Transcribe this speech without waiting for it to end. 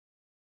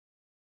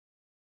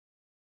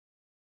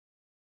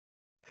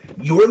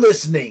You're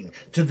listening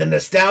to the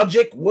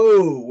nostalgic.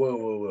 Whoa, whoa,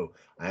 whoa, whoa.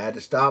 I had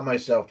to stop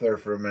myself there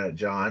for a minute,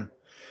 John.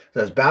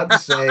 So I was about to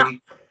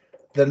say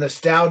the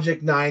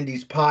Nostalgic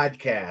 90s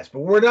podcast, but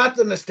we're not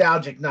the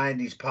Nostalgic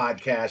 90s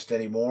podcast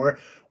anymore.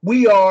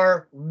 We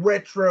are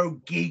Retro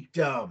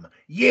Geekdom.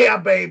 Yeah,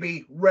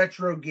 baby.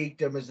 Retro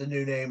Geekdom is the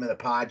new name of the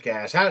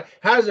podcast.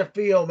 How does it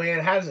feel, man?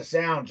 How does it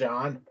sound,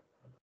 John?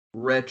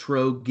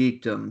 Retro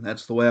geekdom.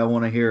 That's the way I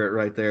want to hear it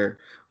right there.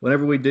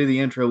 Whenever we do the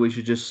intro, we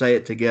should just say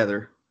it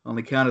together. On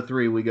the count of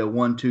three, we go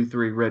one, two,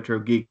 three, retro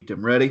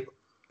geekdom. Ready?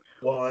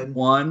 One,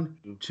 One,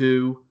 two,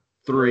 two,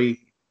 three.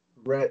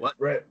 three. What?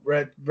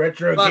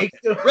 Retro Fuck it.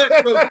 Geekdom.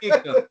 Retro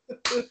geekdom.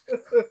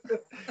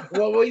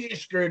 Well, we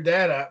just screwed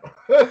that up.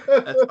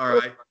 That's all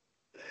right.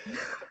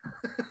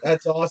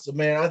 That's awesome,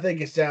 man. I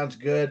think it sounds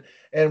good.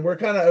 And we're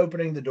kind of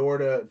opening the door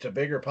to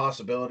bigger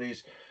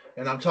possibilities.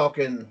 And I'm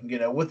talking,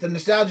 with the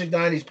Nostalgic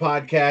 90s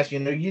podcast,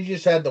 you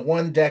just had the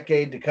one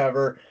decade to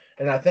cover.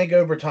 And I think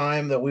over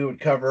time that we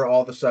would cover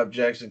all the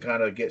subjects and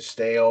kind of get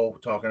stale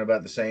talking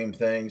about the same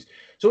things.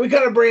 So we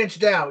kind of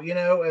branched out,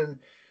 and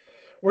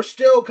we're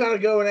still kind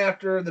of going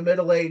after the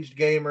middle-aged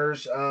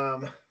gamers,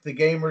 the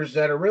gamers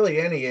that are really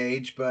any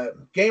age,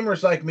 but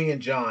gamers like me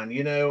and John.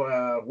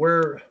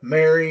 We're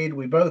married,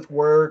 we both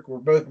work, we're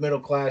both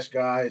middle-class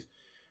guys,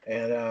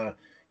 and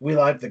we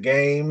like the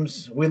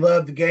games. We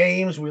love the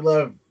games.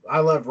 I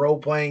love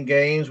role-playing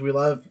games. We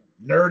love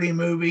nerdy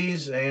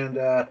movies, and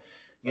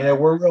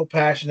we're real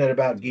passionate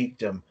about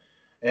geekdom.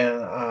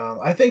 And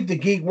I think the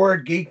geek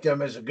word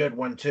geekdom is a good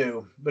one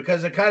too,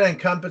 because it kind of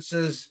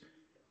encompasses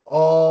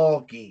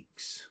all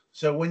geeks.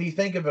 So when you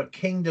think of a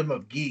kingdom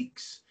of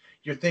geeks,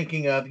 you're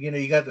thinking of,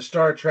 you got the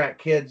Star Trek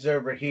kids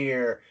over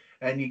here,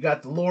 and you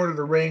got the Lord of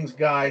the Rings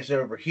guys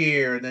over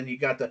here, and then you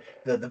got the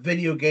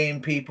video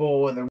game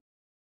people and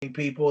the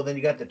people, and then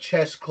you got the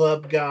chess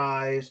club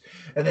guys,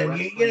 and then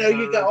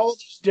you got all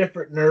these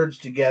different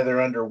nerds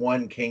together under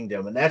one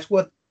kingdom, and that's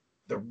what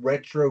the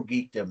retro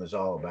geekdom is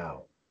all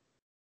about.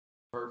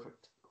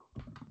 Perfect.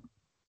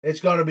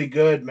 It's going to be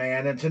good,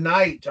 man. And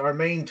tonight, our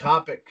main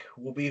topic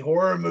will be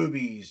horror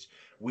movies.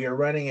 We are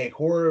running a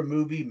horror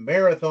movie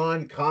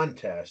marathon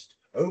contest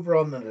over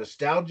on the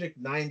Nostalgic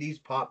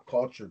 90s Pop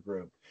Culture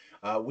Group.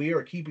 We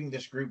are keeping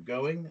this group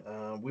going.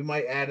 We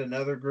might add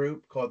another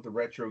group called the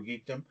Retro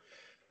Geekdom.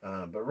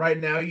 But right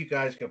now, you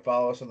guys can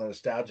follow us on the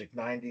Nostalgic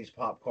 90s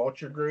Pop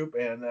Culture Group.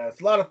 And it's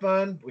a lot of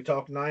fun. We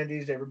talk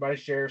 90s. Everybody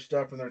shares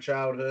stuff from their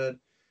childhood.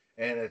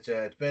 And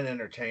it's been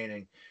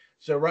entertaining.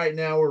 So right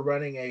now we're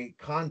running a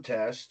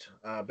contest.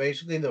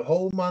 Basically, the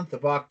whole month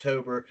of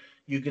October,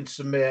 you can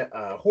submit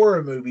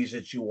horror movies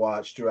that you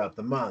watch throughout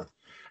the month.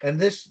 And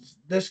this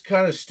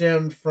kind of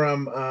stemmed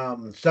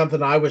from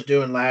something I was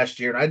doing last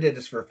year, and I did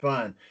this for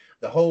fun.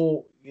 The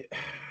whole,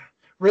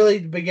 really,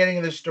 the beginning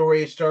of the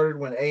story started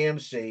when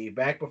AMC,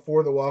 back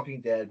before The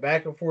Walking Dead,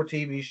 back before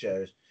TV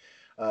shows,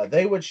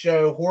 they would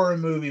show horror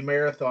movie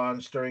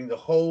marathons during the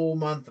whole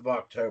month of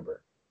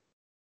October.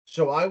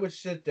 So I would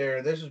sit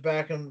there. This is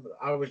back when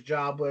I was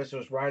jobless. It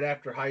was right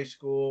after high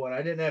school, and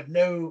I didn't have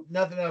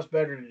nothing else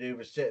better to do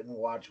but sit and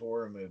watch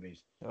horror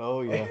movies.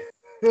 Oh, yeah.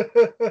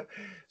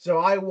 So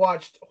I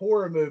watched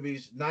horror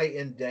movies night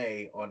and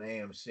day on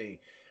AMC.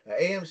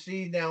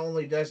 AMC now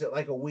only does it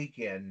like a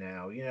weekend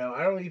now.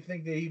 I don't even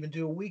think they even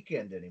do a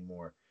weekend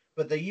anymore.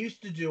 But they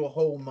used to do a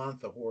whole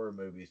month of horror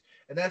movies,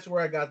 and that's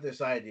where I got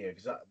this idea.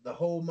 Because the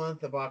whole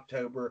month of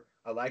October,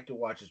 I like to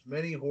watch as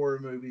many horror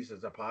movies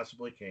as I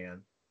possibly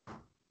can.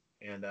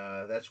 And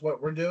that's what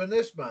we're doing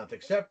this month,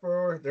 except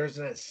for there's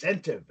an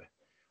incentive.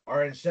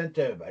 Our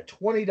incentive, a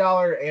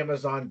 $20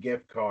 Amazon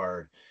gift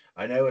card.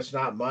 I know it's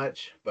not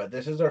much, but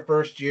this is our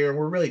first year, and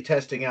we're really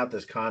testing out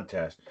this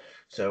contest.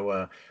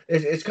 So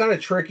it's kind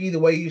of tricky the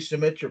way you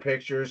submit your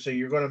pictures. So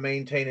you're going to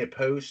maintain a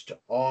post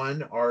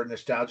on our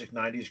Nostalgic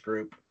 90s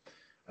group,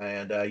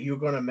 and you're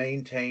going to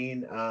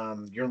maintain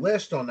your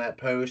list on that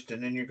post,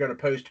 and then you're going to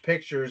post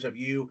pictures of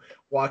you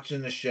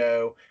watching the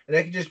show, and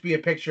that can just be a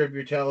picture of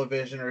your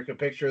television or a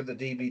picture of the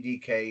DVD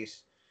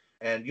case,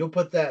 and you'll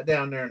put that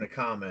down there in the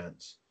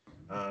comments.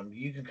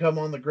 You can come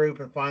on the group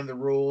and find the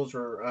rules.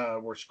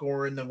 We're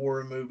scoring the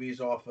horror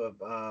movies off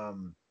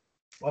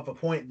a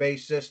point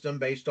based system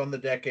based on the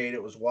decade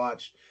it was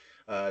watched.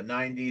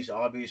 90s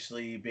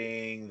obviously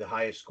being the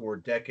highest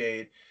scored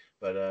decade.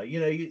 But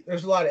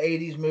there's a lot of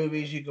 '80s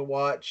movies you can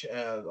watch.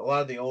 A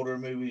lot of the older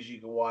movies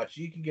you can watch.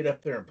 You can get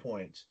up there in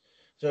points,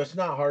 so it's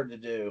not hard to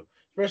do.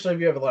 Especially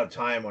if you have a lot of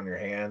time on your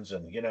hands,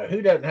 and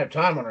who doesn't have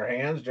time on their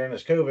hands during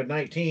this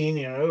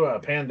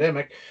COVID-19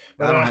 pandemic? I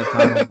But don't have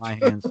time on my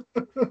hands.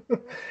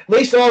 at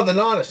least all the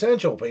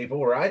non-essential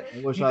people, right? I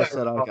wish You I got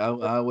said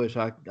I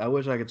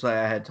wish I could say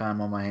I had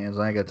time on my hands.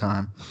 I ain't got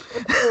time.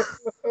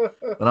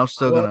 But well,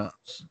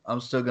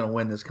 I'm still gonna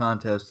win this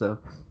contest though.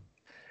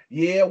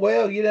 yeah.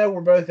 Well,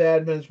 we're both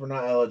admins. We're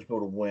not eligible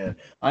to win,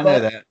 I know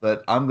but that,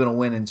 but I'm gonna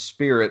win in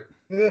spirit.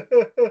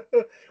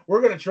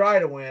 we're gonna try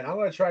to win. I'm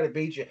gonna try to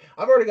beat you.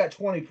 I've already got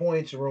 20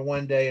 points, and we're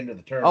one day into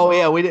the Oh tournament.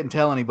 yeah, we didn't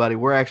tell anybody.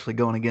 We're actually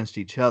going against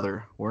each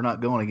other. We're not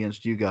going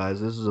against you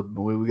guys. This is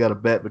we got a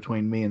bet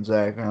between me and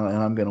Zach, and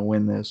I'm gonna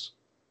win this.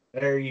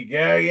 There you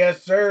go.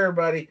 Yes, sir,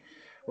 buddy.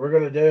 We're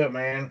gonna do it,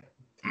 man.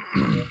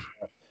 Yeah.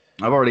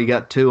 I've already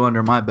got two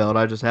under my belt.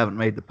 I just haven't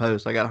made the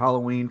post. I got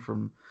Halloween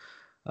from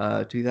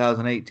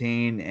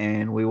 2018,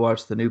 and we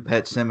watched the new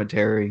Pet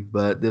Cemetery.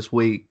 But next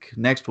week,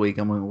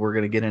 we're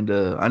gonna get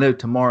into. I know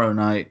tomorrow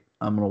night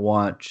I'm gonna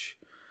watch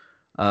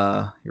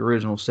the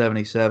original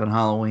 '77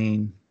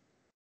 Halloween,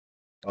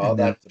 Oh, and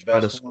then that's the try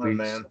to best one, squeeze.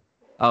 man.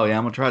 Oh yeah,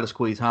 I'm gonna try to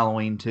squeeze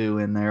Halloween 2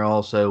 in there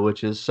also,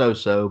 which is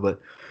so. But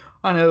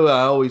I know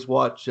I always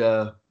watch.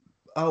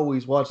 I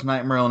always watch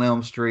Nightmare on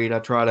Elm Street. I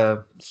try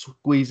to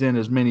squeeze in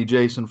as many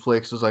Jason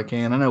flicks as I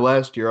can. I know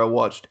last year I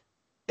watched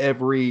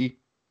every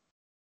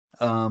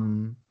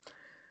um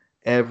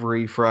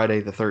every Friday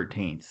the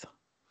 13th.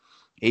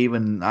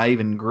 I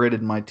even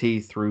gritted my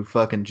teeth through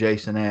fucking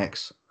Jason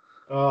X.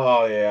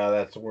 Oh yeah,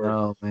 that's worth.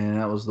 Oh man,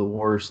 that was the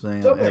worst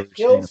thing Some I've of the ever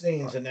kill seen.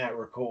 scenes in that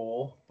were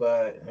cool,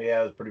 but yeah,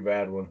 it was a pretty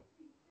bad one.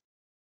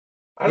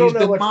 I He's don't know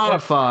been what's worse.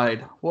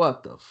 modified.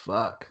 What the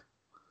fuck?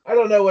 I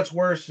don't know what's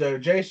worse though.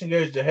 Jason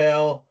Goes to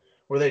Hell,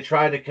 where they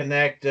try to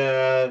connect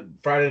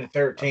Friday the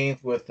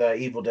 13th with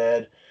Evil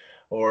Dead,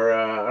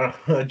 or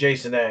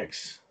Jason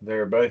X.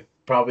 They're both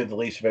probably the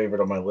least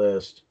favorite on my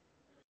list.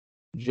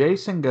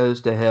 Jason Goes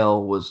to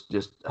Hell was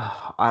just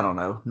I don't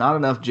know, not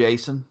enough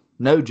Jason.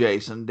 No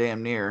Jason,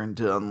 damn near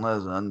until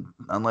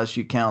unless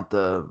you count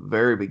the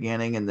very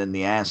beginning and then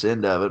the ass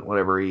end of it,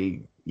 whatever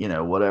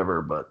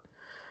whatever. But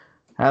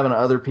having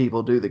other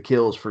people do the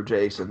kills for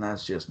Jason,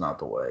 that's just not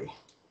the way.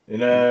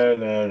 No,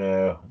 no,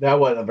 no. That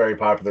wasn't a very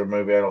popular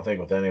movie, I don't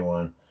think, with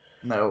anyone.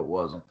 No, it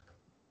wasn't.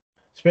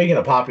 Speaking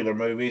of popular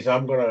movies,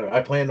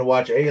 I plan to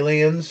watch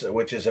Aliens,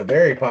 which is a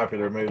very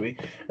popular movie,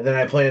 and then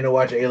I plan to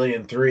watch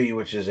Alien 3,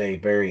 which is a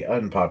very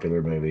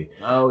unpopular movie.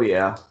 Oh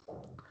yeah.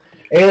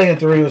 Alien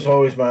 3 was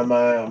always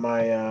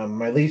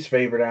my least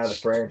favorite out of the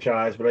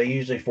franchise, but I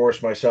usually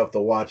force myself to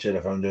watch it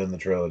if I'm doing the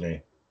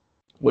trilogy.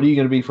 What are you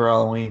gonna be for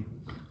Halloween?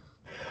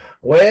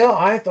 Well,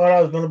 I thought I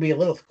was going to be a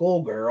little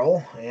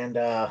schoolgirl and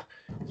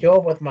show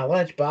up with my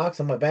lunchbox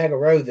and my bag of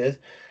roses.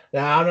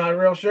 Now, I'm not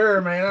real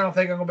sure, man. I don't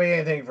think I'm going to be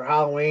anything for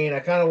Halloween.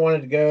 I kind of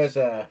wanted to go as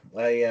a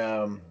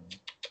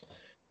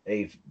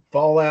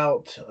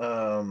Fallout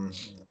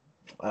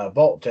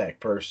Vault Tech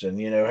person.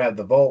 You know, have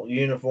the Vault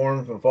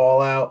uniform from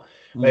Fallout.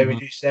 Maybe Hmm.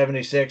 do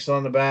 76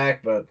 on the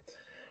back, but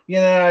you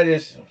know,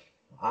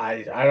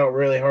 I don't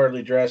really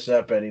hardly dress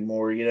up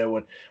anymore. You know,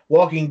 when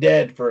Walking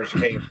Dead first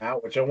came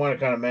out, which I want to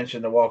kind of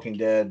mention the Walking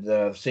Dead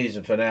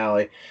season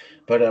finale,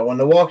 but when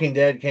the Walking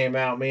Dead came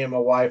out, me and my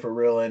wife were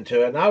real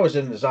into it, and I was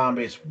into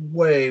zombies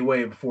way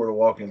before the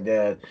Walking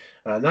Dead.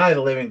 Night of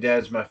the Living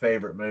Dead is my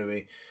favorite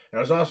movie, and it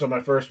was also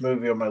my first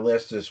movie on my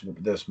list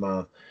this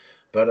month.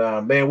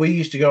 But man, we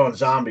used to go on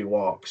zombie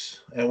walks,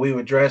 and we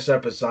would dress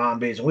up as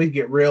zombies, and we'd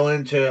get real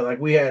into it. Like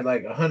we had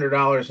like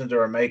 $100 into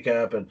our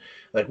makeup, and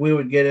like we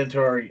would get into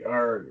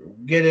our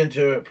get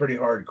into it pretty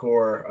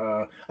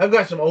hardcore. I've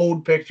got some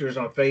old pictures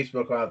on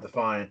Facebook I'll have to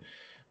find,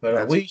 but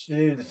That's we used to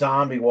do the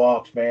zombie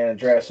walks, man, and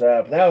dress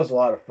up. That was a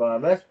lot of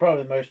fun. That's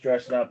probably the most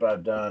dressing up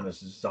I've done is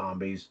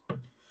zombies.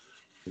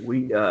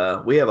 we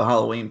have a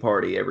Halloween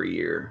party every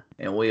year,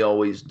 and we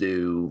always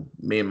do.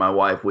 Me and my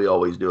wife, we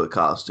always do a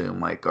costume.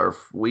 Like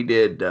we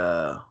did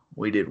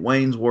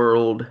Wayne's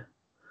World,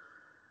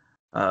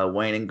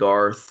 Wayne and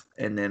Garth,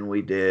 and then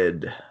we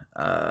did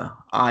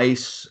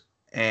Ice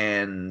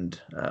and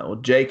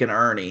Jake and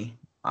Ernie,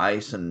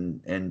 Ice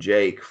and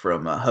Jake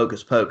from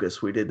Hocus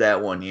Pocus. We did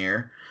that one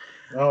year,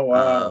 Oh uh,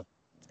 wow.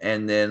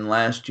 and then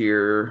last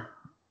year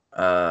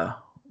uh,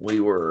 we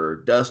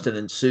were Dustin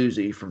and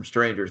Susie from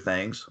Stranger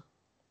Things.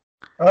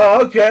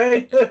 Oh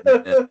okay.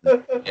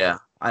 And, yeah,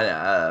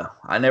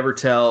 I never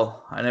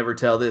tell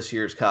this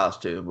year's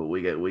costume, but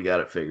we got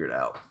it figured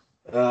out.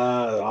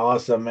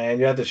 Awesome, man.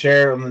 You have to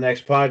share it on the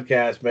next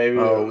podcast, maybe.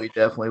 Oh, we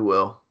definitely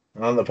will.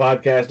 On the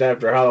podcast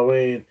after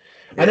Halloween.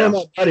 I know Yeah.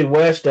 my buddy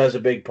Wes does a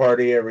big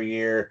party every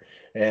year,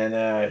 and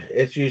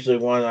it's usually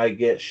one I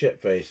get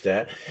shit faced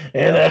at,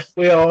 and Yep.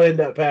 we all end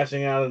up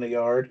passing out in the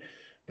yard.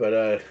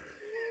 But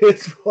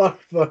it's a lot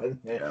of fun,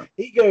 man. Yeah.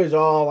 He goes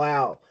all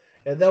out,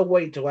 and they'll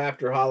wait till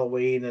after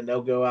Halloween, and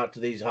they'll go out to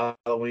these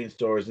Halloween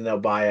stores and they'll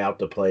buy out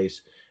the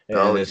place.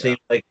 Oh And it yeah. seems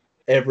like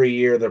every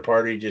year their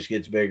party just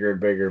gets bigger and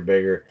bigger and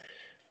bigger.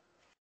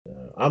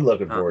 I'm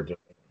looking Uh, forward to it.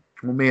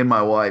 well, me and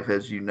my wife,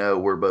 as you know,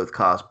 we're both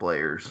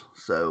cosplayers,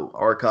 so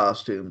our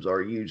costumes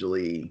are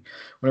usually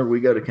whenever we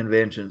go to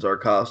conventions, our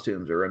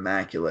costumes are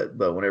immaculate.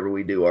 But whenever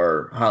we do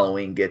our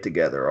Halloween get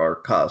together, our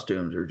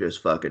costumes are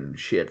just fucking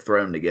shit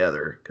thrown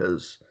together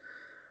because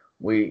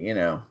we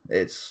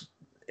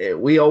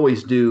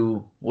always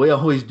do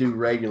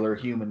regular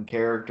human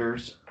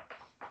characters.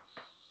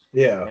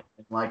 Yeah.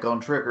 And like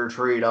on Trick or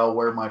Treat, I'll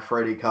wear my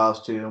Freddy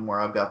costume where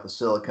I've got the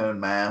silicone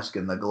mask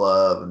and the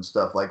glove and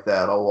stuff like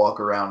that. I'll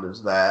walk around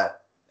as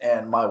that,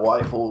 and my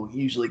wife will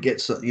usually get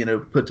some,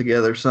 put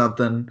together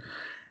something.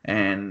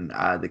 And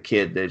the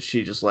kid that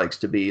she just likes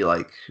to be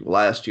like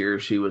last year,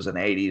 she was an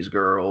 '80s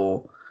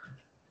girl,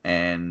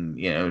 and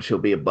she'll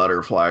be a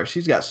butterfly.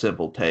 She's got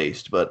simple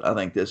taste, but I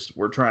think this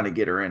we're trying to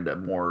get her into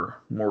more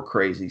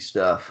crazy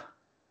stuff.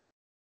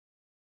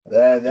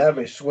 That'd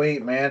be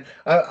sweet, man.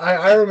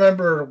 I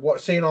remember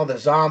seeing all the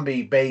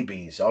zombie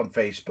babies on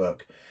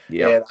Facebook,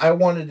 Yep. and I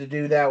wanted to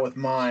do that with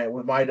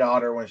my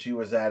daughter when she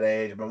was that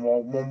age, but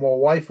my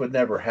wife would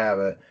never have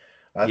it.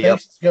 I think Yep.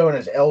 she's going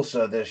as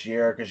Elsa this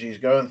year because she's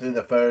going through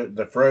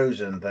the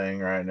Frozen thing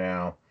right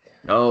now.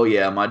 Oh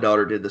yeah, my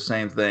daughter did the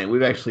same thing.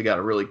 We've actually got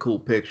a really cool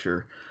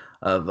picture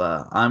of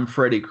I'm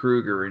Freddy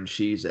Krueger and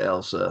she's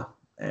Elsa,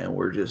 and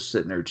we're just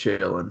sitting there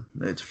chilling.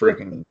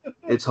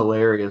 It's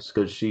hilarious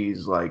because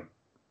she's like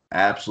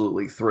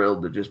absolutely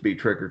thrilled to just be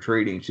trick or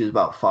treating. She's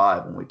about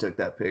 5 when we took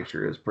that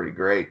picture. It's pretty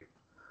great.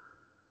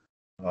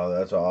 Oh,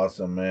 that's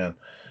awesome, man.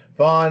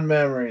 Fond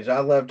memories. I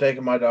love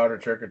taking my daughter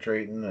trick or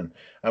treating, and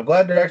I'm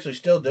glad they're actually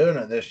still doing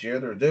it this year.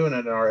 They're doing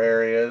it in our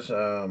areas.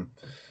 So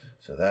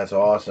that's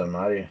awesome.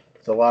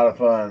 It's a lot of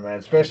fun, man.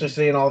 Especially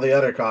seeing all the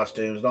other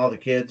costumes and all the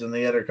kids in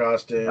the other Yeah.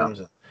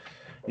 costumes.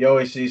 You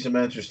always see some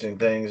interesting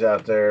things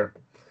out there.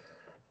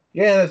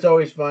 Yeah, and it's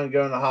always fun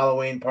going to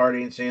Halloween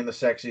party and seeing the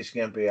sexy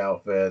skimpy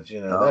outfits.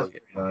 Oh That's yeah.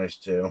 pretty nice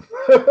too.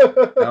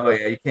 Oh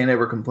yeah. You can't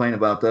ever complain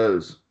about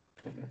those.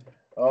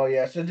 Oh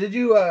yeah. So did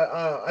you?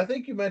 I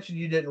think you mentioned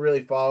you didn't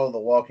really follow The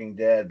Walking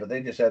Dead, but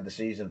they just had the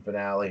season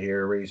finale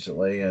here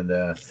recently, and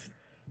nah,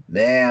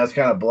 it's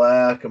kind of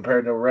blah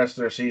compared to the rest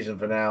of their season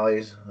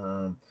finales.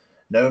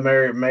 No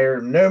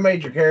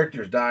major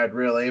characters died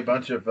really. A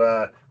bunch of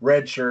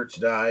red shirts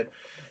died,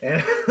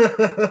 and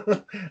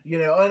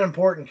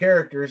unimportant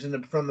characters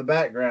from the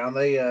background.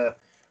 They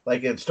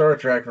like in Star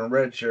Trek from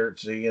red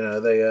shirts.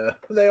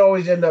 They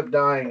always end up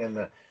dying in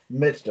the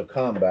midst of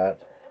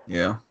combat.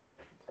 Yeah.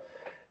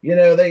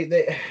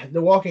 They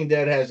The Walking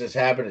Dead has this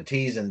habit of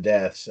teasing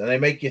deaths, and they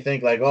make you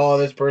think like, oh,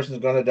 this person's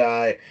gonna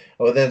die.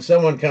 Well, then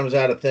someone comes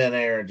out of thin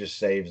air and just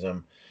saves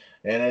them,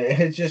 and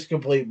it's just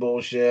complete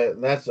bullshit.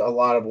 And that's a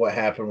lot of what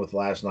happened with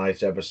last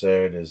night's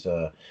episode. Is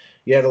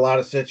you had a lot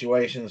of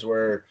situations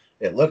where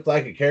it looked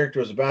like a character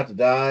was about to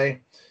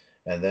die,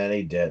 and then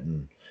he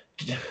didn't.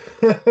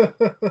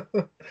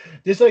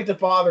 Just like the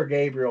Father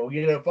Gabriel,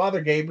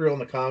 Father Gabriel in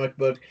the comic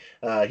book,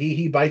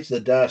 he bites the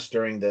dust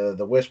during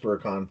the Whisperer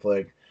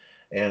conflict,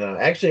 and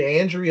actually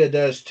Andrea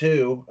does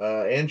too.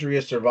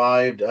 Andrea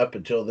survived up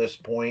until this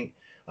point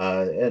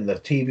in the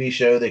TV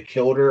show. They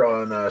killed her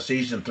on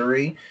season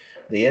 3,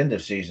 the end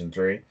of season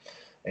 3,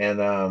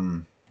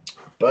 and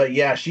but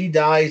yeah, she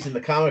dies in the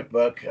comic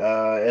book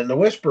in the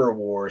Whisperer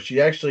War. She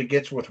actually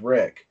gets with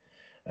Rick.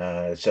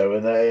 So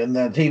in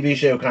the TV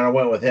show, kind of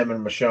went with him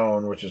and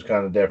Michonne, which is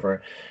kind of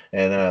different.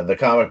 And the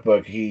comic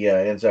book, he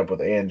ends up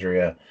with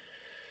Andrea.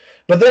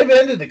 But they've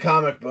ended the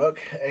comic book,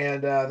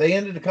 and they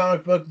ended the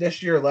comic book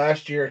this year,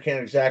 last year. I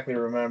can't exactly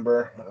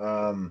remember.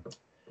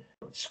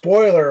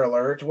 Spoiler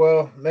alert.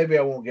 Well, maybe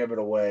I won't give it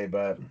away,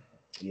 but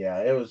yeah,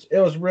 it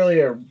was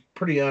really a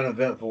pretty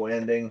uneventful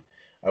ending.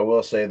 I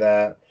will say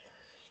that.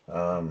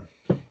 Um,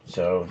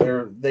 so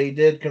they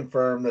did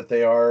confirm that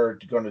they are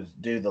going to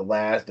do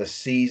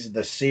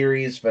the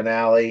series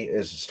finale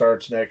is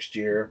starts next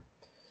year.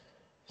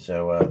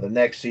 So the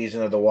next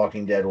season of The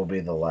Walking Dead will be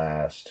the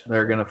last.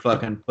 They're gonna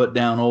fucking put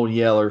down old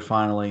Yeller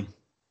finally.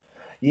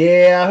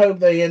 Yeah, I hope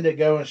they end it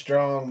going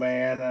strong,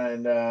 man,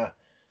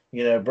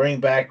 and bring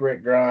back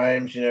Rick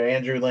Grimes.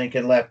 Andrew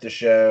Lincoln left the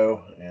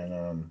show,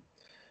 and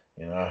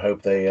I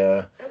hope they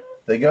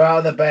go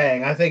out with a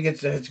bang. I think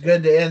it's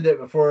good to end it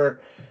before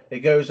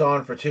it goes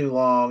on for too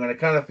long, and it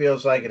kind of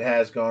feels like it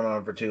has gone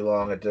on for too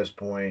long at this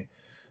point.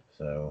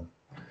 So,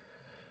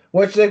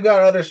 which they've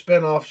got other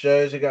spin-off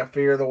shows. They got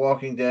Fear of the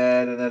Walking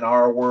Dead, and then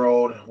Our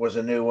World was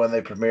a new one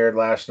they premiered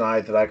last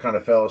night that I kind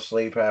of fell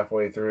asleep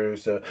halfway through.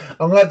 So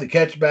I'm gonna have to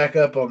catch back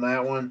up on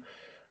that one.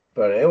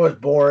 But it was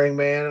boring,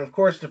 man. Of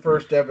course, the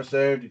first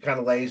episode kind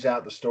of lays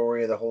out the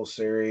story of the whole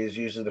series.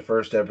 Usually, the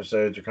first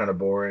episodes are kind of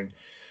boring.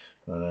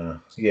 But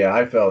yeah,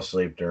 I fell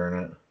asleep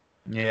during it.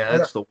 Yeah, And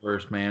that's the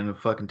worst, man. The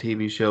fucking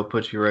TV show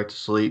puts you right to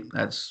sleep.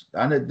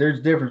 I know there's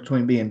a difference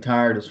between being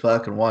tired as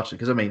fuck and watching.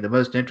 Because I mean, the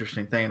most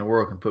interesting thing in the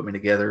world can put me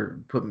together,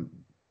 put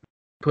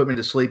me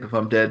to sleep if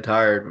I'm dead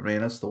tired. But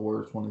man, that's the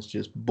worst one. It's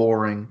just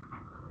boring.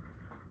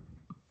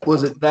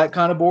 Was it that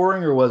kind of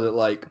boring, or was it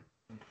like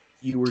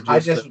you were I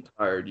just so just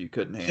tired you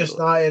couldn't just handle it?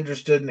 not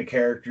interested in the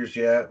characters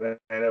yet,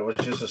 and it was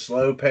just a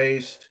slow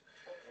paced.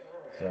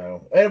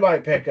 So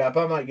anybody pick up,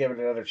 I might give it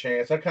another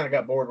chance. I kind of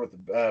got bored with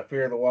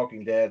Fear of the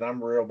Walking Dead.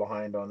 I'm real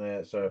behind on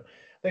that, so I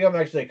think I'm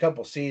actually a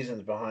couple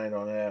seasons behind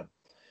on that.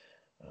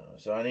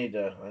 So I need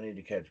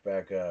to catch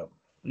back up.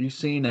 You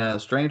seen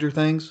Stranger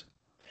Things?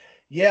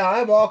 Yeah,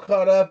 I'm all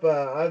caught up.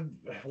 I've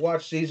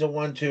watched season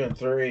 1, 2, and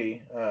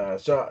 3.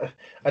 So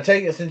I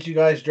take it since you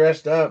guys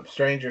dressed up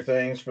Stranger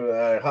Things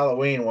for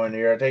Halloween one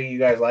year. I take it you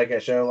guys like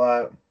that show a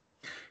lot.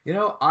 You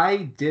know, I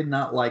did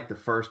not like the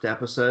first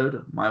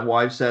episode. My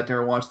wife sat there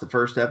and watched the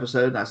first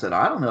episode, and I said,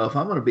 I don't know if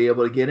I'm going to be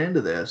able to get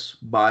into this.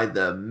 By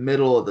the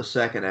middle of the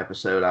second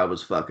episode, I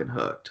was fucking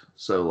hooked.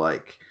 So,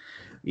 like,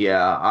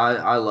 yeah,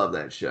 I love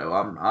that show.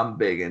 I'm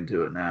big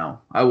into it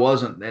now. I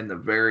wasn't in the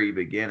very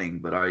beginning,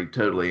 but I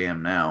totally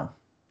am now.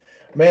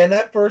 Man,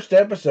 that first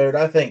episode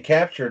I think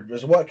captured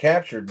was what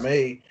captured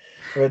me.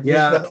 With just the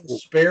Yeah, whole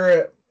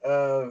spirit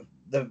of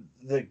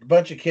the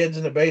bunch of kids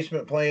in the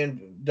basement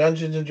playing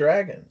Dungeons and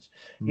Dragons.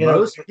 You know,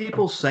 Most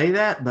people say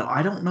that, but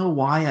I don't know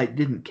why it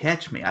didn't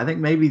catch me. I think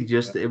maybe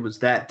just it was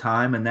that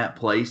time and that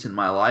place in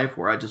my life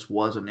where I just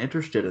wasn't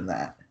interested in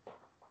that.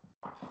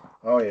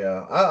 oh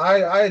yeah,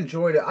 I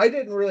enjoyed it. I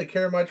didn't really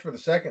care much for the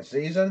second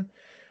season.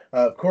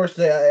 Of course,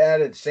 they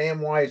added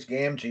Samwise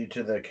Gamgee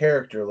to the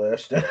character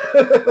list.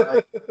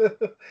 Right.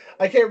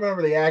 I can't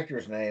remember the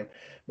actor's name,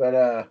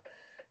 but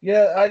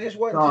yeah, I just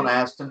wasn't Sean too.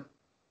 Astin.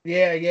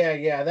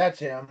 Yeah, that's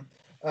him.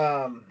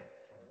 Um,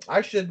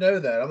 I should know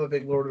that. I'm a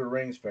big Lord of the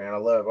Rings fan.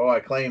 I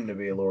claim to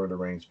be a Lord of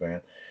the Rings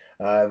fan.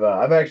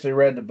 I've actually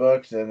read the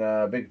books and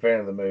a big fan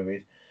of the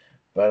movies.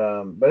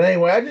 But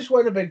anyway, I just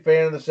wasn't a big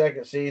fan of the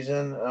second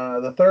season.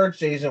 The third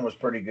season was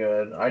pretty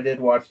good. I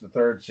did watch the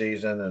third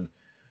season and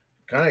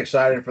kind of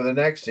excited for the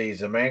next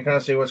season, man. Kind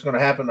of see what's going to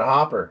happen to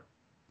Hopper.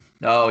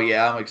 Oh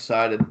yeah, I'm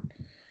excited.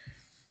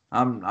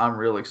 I'm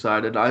real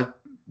excited. I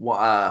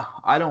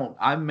don't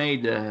I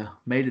made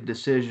a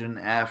decision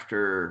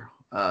after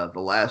the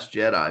Last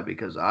Jedi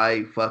because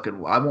I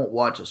won't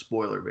watch a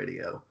spoiler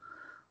video.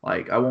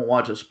 Like I won't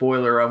watch a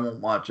spoiler. I won't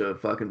watch a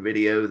fucking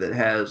video that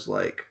has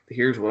like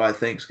here's what I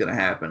think's gonna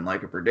happen,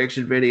 like a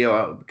prediction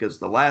video. Because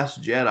the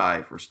Last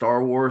Jedi for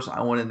Star Wars,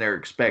 I went in there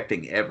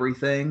expecting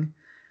everything,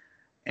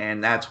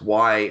 and that's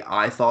why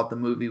I thought the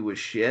movie was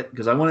shit.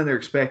 Because I went in there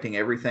expecting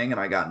everything, and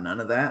I got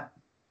none of that.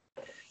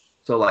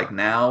 So like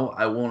now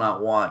I will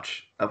not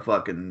watch a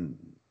fucking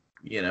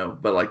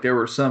but like there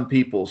were some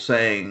people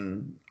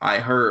saying I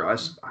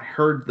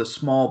heard the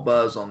small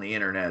buzz on the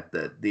internet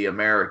that the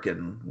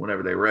American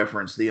whenever they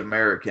referenced the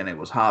American it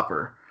was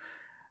Hopper,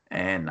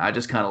 and I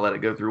just kind of let it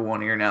go through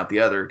one ear and out the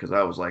other because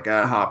I was like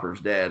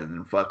Hopper's dead, and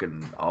then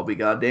fucking I'll be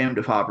goddamned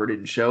if Hopper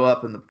didn't show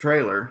up in the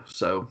trailer.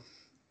 So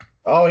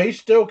Oh, he's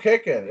still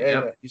kicking, and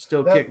yep, he's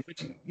still that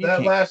kicking. You that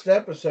can't. last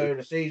episode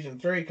of season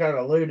three kind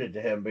of alluded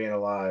to him being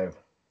alive.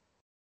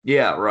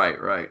 Yeah,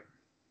 right.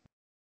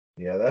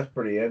 Yeah, that's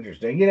pretty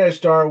interesting. You know,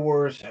 Star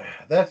Wars.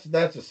 That's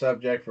a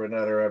subject for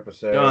another No,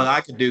 episode.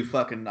 I could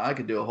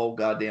do a whole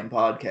goddamn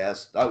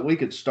podcast. We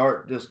could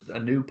start just a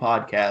new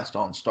podcast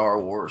on Star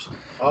Wars.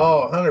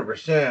 Oh,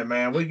 100%,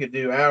 man. We could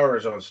do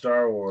hours on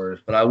Star Wars.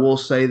 But I will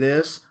say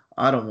this,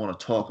 I don't want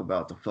to talk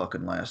about the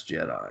fucking Last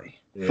Jedi.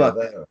 Yeah, Fuck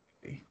that that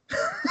movie.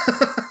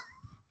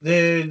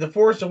 the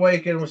Force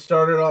Awakens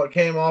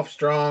came off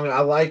strong. I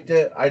liked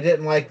it. I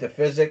didn't like the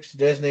physics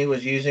Disney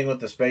was using with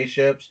the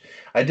spaceships.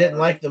 I didn't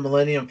like the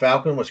Millennium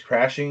Falcon was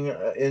crashing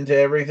into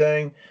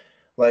everything.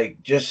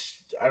 Like,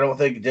 just I don't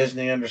think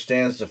Disney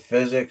understands the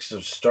physics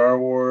of Star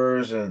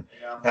Wars and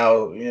Yeah.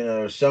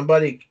 how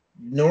somebody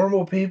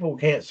normal people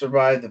can't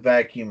survive the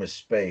vacuum of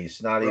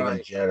space, not even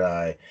Right.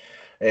 Jedi.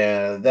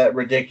 And that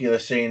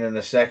ridiculous scene in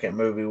the second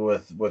movie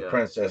with Yeah.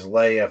 Princess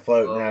Leia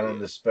floating Oh out yeah.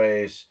 into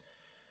space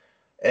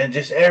and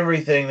just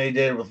everything they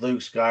did with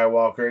Luke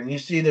Skywalker. And you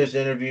see those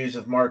interviews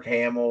with Mark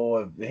Hamill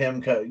of him,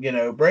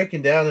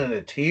 breaking down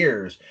into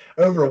tears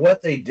over Yep.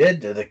 what they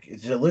did to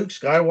Luke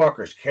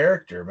Skywalker's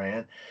character,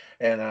 man.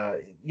 And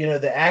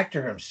the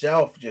actor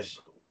himself just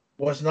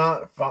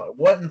wasn't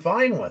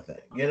fine with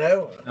it.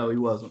 No, he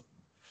wasn't.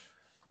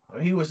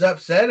 He was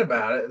upset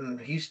about it, and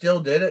he still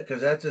did it because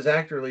that's his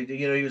actorly.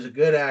 He was a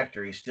good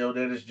actor. He still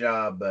did his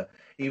job, but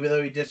even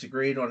though he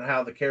disagreed on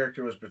how the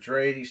character was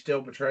portrayed, he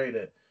still portrayed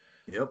it.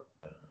 Yep.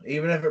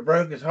 Even if it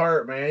broke his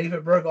heart, man. Even if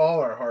it broke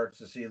all our hearts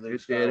to see Luke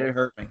It did. Skywalker. It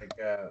hurt me. Like,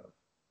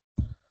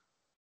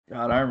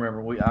 God, I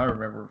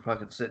remember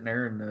fucking sitting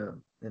there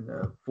in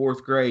the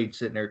fourth grade,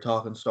 sitting there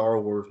talking Star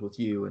Wars with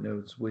you, and it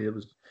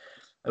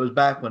was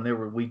back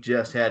when we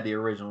just had the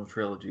original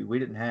trilogy. We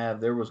didn't have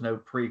there was no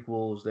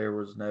prequels, there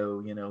was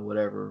no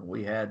whatever.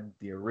 We had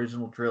the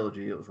original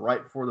trilogy. It was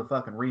right before the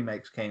fucking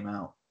remakes came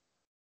out.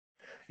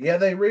 yeah,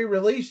 they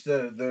re-released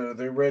the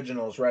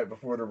originals right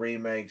before the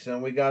remakes,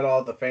 and we got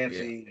all the Yeah.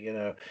 fancy.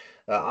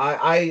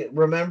 I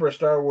remember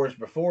Star Wars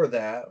before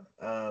that,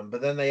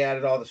 but then they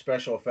added all the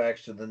special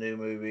effects to the new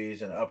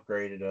movies and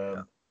upgraded Yeah.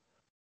 them.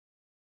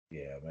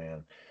 Yeah,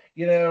 man.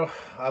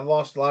 I've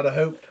lost a lot of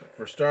hope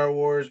for Star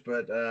Wars,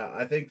 but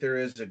I think there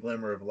is a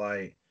glimmer of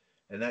light,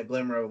 and that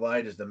glimmer of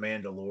light is the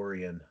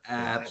Mandalorian.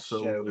 That show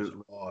is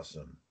Absolutely.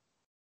 awesome.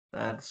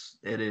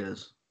 It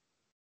is.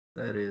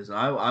 That is.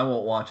 I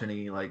won't watch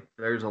any like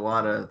there's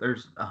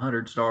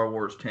 100 Star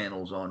Wars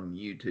channels on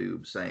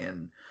YouTube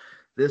saying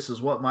this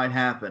is what might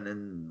happen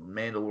in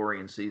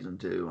Mandalorian season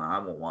 2. I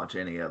won't watch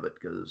any of it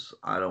because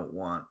I don't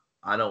want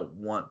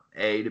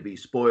A to be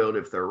spoiled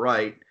if they're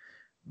right,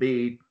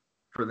 B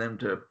for them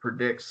to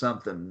predict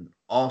something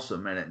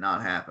awesome and it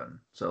not happen.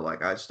 So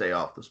like I stay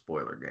off the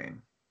spoiler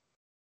game.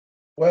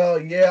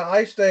 Well, yeah,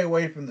 I stay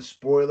away from the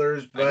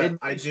spoilers, I but didn't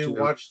I used do to.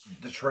 watch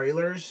the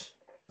trailers.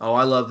 Oh,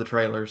 I love the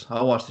trailers.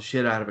 I'll watch the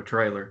shit out of a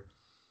trailer.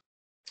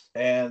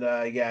 And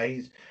yeah,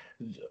 he's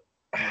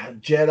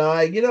Jedi.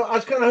 I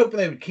was kind of hoping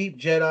they would keep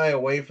Jedi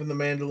away from the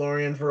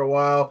Mandalorian for a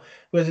while,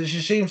 because it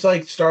just seems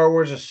like Star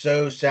Wars is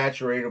so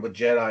saturated with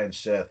Jedi and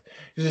Sith.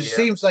 Because it Yeah.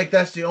 seems like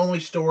that's the only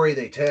story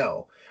they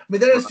tell. I mean,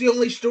 that is Right. the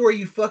only story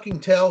you fucking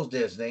tell,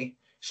 Disney.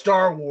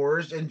 Star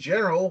Wars in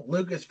general,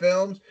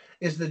 Lucasfilms,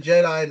 is the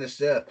Jedi and the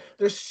Sith.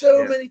 There's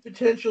so Yeah. many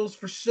potentials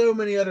for so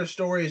many other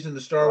stories in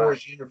the Star Right.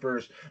 Wars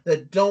universe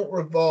that don't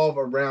revolve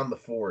around the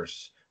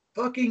Force.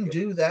 Fucking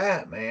do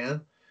that,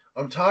 man.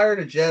 I'm tired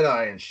of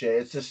Jedi and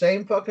shit. It's the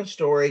same fucking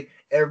story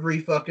every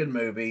fucking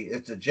movie.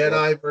 It's the Yep.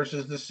 Jedi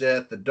versus the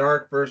Sith, the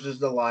dark versus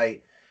the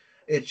light.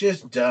 It's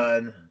just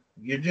done.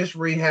 You're just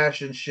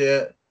rehashing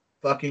shit.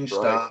 Fucking Right.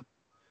 stop.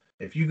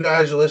 If you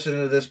guys are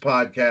listening to this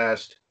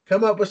podcast,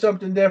 come up with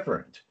something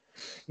different.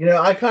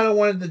 I kind of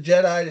wanted the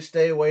Jedi to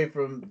stay away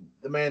from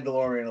the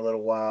Mandalorian a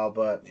little while,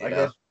 but I Yeah.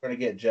 guess we're going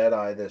to get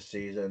Jedi this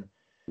season.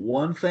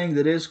 One thing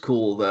that is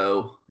cool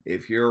though,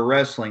 if you're a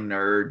wrestling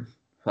nerd,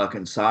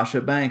 fucking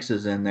Sasha Banks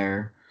is in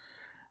there,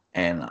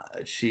 and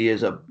she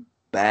is a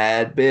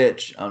bad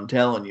bitch. I'm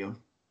telling you.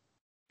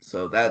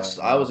 So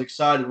I was Uh,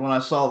 excited when I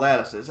saw that.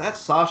 I said, "Is that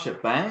Sasha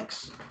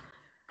Banks?"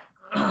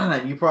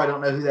 You probably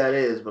don't know who that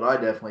is, but I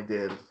definitely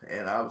did,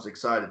 and I was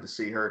excited to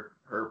see her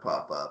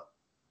pop up.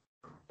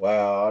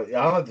 wow,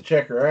 I'll have to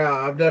check her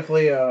out. I'm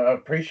definitely a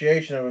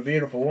appreciation of a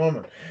beautiful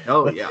woman.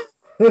 Oh yeah.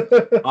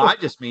 I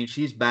just mean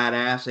she's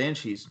badass and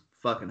she's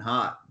fucking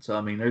hot. So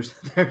I mean, there's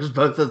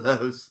both of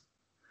those.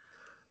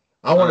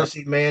 I want Uh, to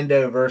see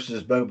Mando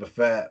versus Boba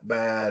Fett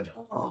bad.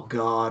 oh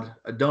God,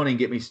 don't even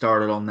get me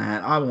started on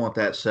that. I want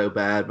that so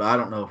bad, but I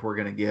don't know if we're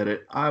gonna get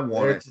it. I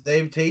want it.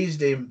 They've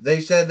teased him.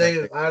 They said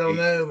I don't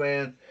I know,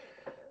 man.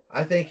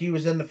 I think he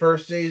was in the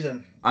first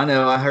season.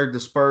 know. I heard the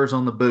spurs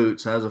on the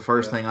boots. That was the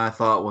first Yeah. thing I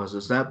thought was,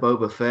 is that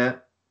Boba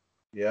Fett?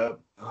 Yep.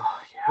 Oh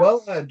yeah.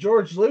 Well,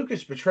 George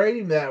Lucas portrayed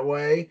him that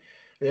way.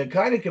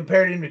 Kind of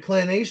compared him to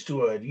Clint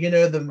Eastwood.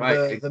 Right. The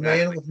man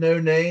Exactly. with no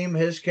name,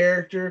 his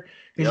character,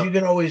 because you Yep.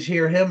 can always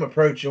hear him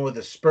approaching with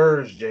the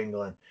spurs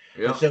jingling.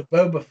 And Yep. so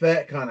Boba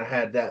Fett kind of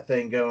had that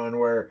thing going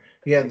where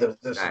he had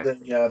Exactly.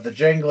 the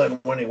jingling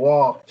when he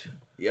walked,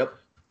 Yep.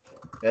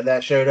 and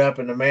that showed up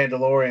in the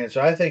Mandalorian.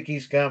 So I think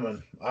he's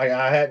coming. I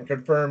hadn't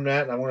confirmed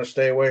that, and I want to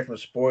stay away from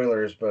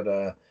spoilers, but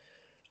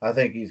I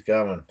think he's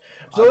coming.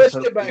 So I just let's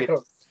hope get we back get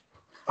on.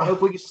 Uh,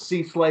 hope we get to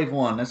see Slave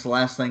One. That's the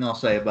last thing I'll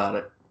say about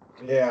it.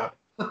 yeah.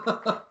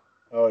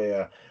 Oh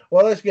yeah.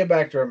 Well, let's get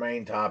back to our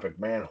main topic,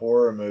 man.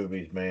 Horror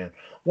movies, man.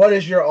 What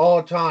is your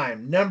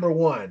all-time number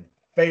one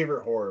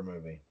favorite horror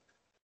movie?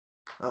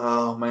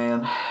 Oh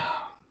man,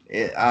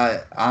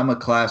 I'm a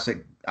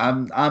classic.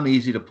 I'm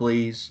easy to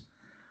please.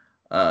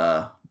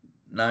 Uh,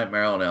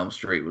 Nightmare on Elm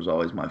Street was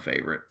always my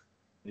favorite.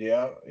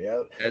 Yeah,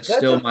 yeah. That's That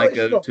still took my place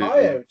in go-to.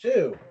 Ohio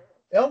too.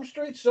 Elm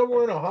Street's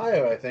somewhere in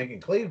Ohio, I think,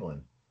 in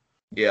Cleveland.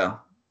 Yeah,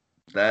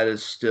 that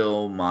is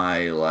still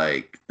my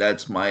like.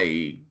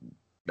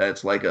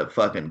 That's like a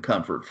fucking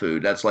comfort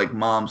food. That's like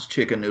mom's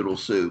chicken noodle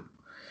soup.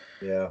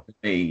 Yeah.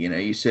 Me,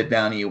 you sit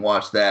down and you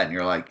watch that, and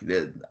you're like,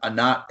 I'm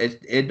not.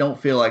 It don't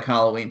feel like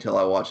Halloween until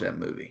I watch that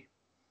movie.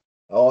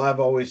 Oh, I've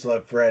always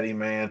loved Freddy,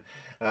 man.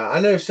 I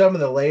know some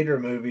of the later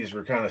movies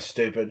were kind of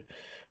stupid,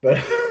 but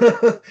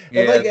and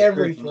Yeah, like the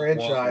every original one.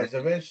 franchise,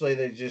 eventually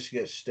they just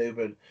get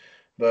stupid.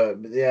 But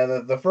yeah,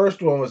 the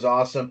first one was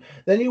awesome.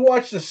 Then you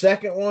watch the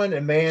second one,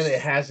 and man,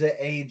 it hasn't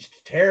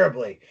aged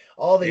terribly.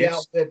 All the It's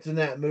outfits in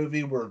that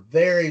movie were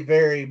very,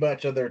 very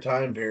much of their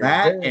time period.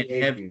 that, Very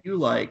and have 80s. you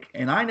like,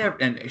 and I never,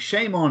 and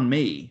shame on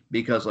me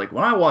because like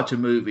when I watch a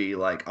movie,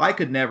 like I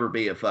could never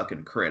be a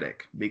fucking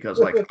critic because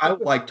like I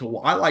like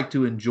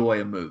to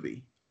enjoy a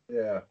movie.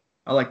 Yeah.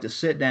 I like to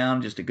sit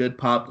down, just a good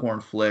popcorn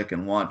flick,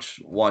 and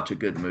watch a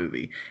good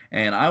movie.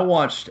 And I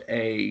watched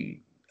a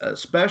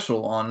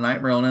special on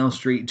Nightmare on Elm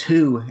Street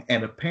 2,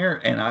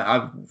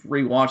 I've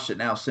rewatched it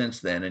now since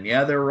then. And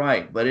yeah, they're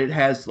right, but it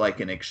has like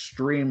an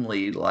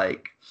extremely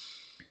like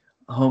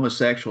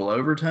homosexual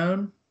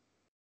overtone.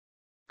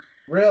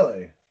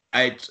 Really?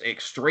 It's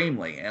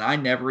extremely, and I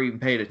never even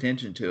paid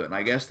attention to it. And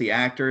I guess the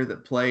actor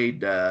that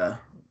played the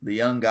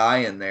young guy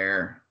in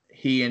there,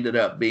 he ended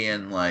up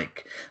being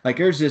like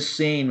there's this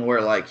scene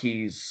where like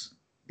he's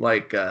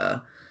like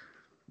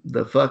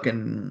the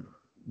fucking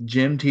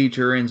gym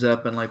teacher ends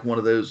up in like one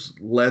of those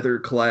leather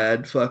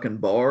clad fucking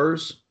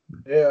bars,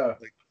 Yeah.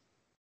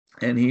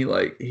 and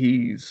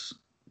he's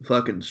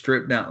fucking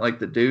stripped down, like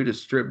the dude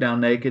is stripped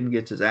down naked and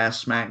gets his ass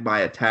smacked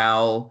by a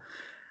towel,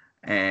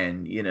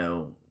 and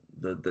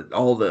the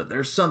all the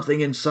there's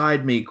something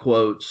inside me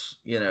quotes,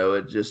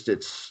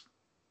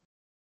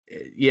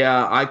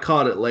 yeah, I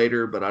caught it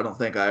later, but I don't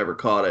think I ever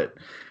caught it.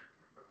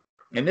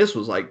 And this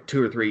was like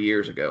 2 or 3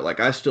 years ago. Like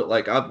I still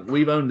like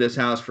we've owned this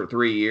house for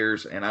 3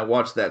 years, and I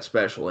watched that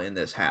special in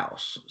this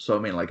house. So I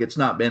mean, like it's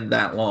not been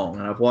that long,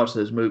 and I've watched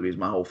those movies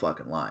my whole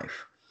fucking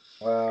life.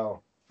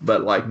 Wow.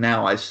 But like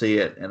now I see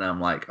it, and I'm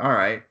like, all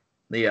right,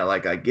 yeah,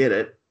 like I get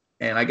it.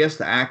 And I guess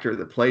the actor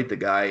that played the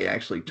guy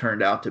actually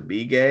turned out to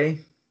be gay,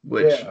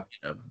 which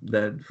Yeah.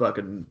 then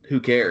fucking who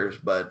cares?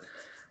 But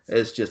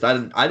it's just I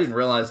didn't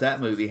realize that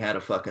movie had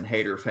a fucking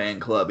hater fan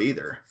club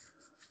either.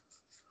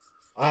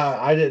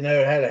 I didn't know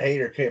it had a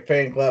hater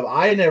fan club.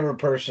 I never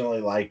personally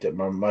liked it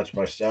much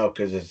myself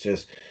because it's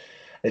just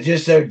It's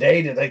just so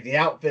dated, like the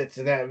outfits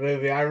in that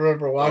movie. I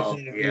remember Oh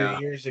watching it a few yeah,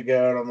 years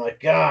ago, and I'm like,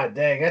 God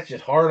dang, that's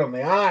just hard on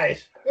the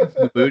eyes.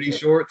 the booty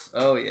shorts.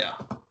 Oh yeah,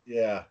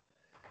 Yeah,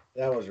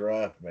 that was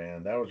rough,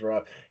 man. That was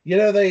rough.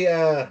 They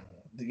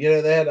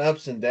had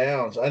ups and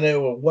downs. I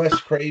know Wes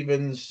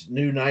Craven's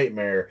New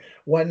Nightmare.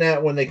 Wasn't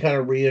that when they kind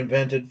of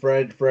reinvented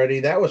Freddy?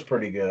 That was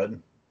pretty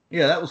good.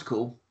 yeah, that was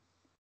cool.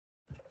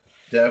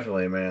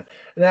 Definitely, man.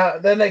 Now,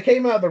 then they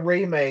came out with the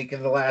remake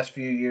in the last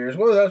few years.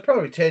 Well, that was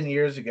probably 10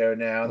 years ago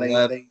now.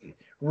 Eleven. They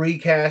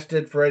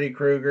recasted Freddy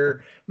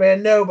Krueger.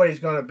 Man, nobody's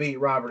gonna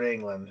beat Robert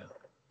England.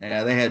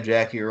 Yeah, they had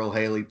Jackie Earl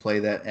Haley play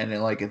that, and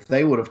then, like if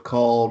they would have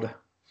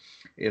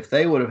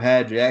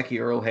had Jackie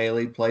Earl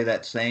Haley play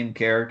that same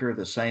character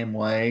the same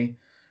way,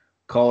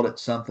 called it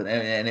something,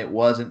 and it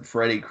wasn't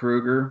Freddy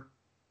Krueger,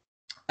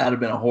 that'd have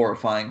been a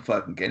horrifying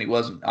fucking. And he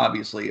wasn't,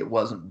 obviously it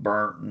wasn't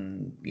burnt,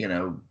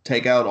 and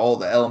take out all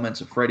the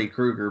elements of Freddy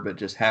Krueger, but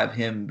just have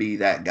him be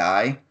that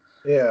guy.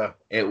 Yeah,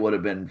 It would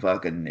have been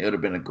fucking. It would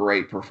have been a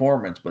great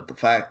performance. But the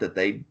fact that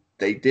they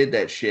did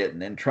that shit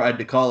and then tried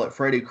to call it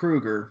Freddy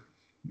Krueger,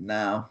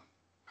 no,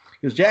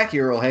 because Jackie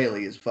Earl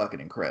Haley is fucking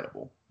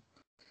incredible.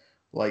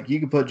 Like, you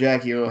can put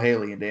Jackie Earl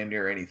Haley in damn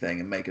near anything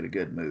and make it a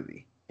good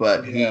movie.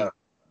 But yeah,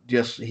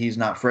 he's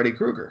not Freddy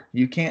Krueger.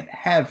 You can't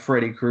have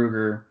Freddy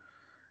Krueger,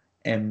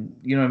 and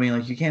you know what I mean?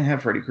 Like, you can't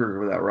have Freddy Krueger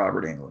without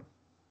Robert Englund.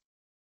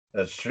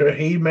 that's true.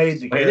 He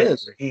made the But it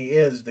is. character. He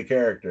is the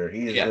character.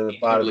 He is Yeah, he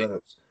totally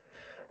is.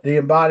 the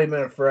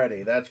embodiment of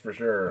Freddy. That's for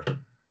sure.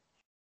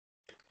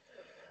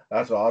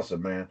 That's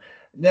awesome, man.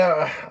 Now,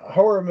 a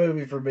horror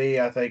movie for me,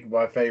 I think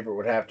my favorite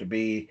would have to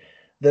be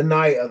The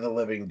Night of the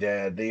Living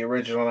Dead, the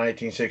original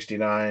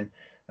 1969,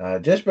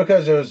 just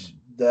because it was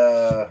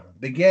the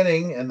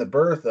beginning and the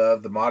birth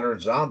of the modern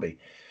zombie.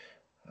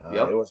 It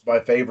Yep. was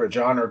my favorite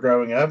genre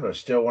growing up, and it's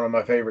still one of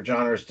my favorite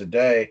genres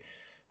today.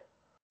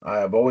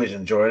 I've always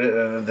enjoyed it,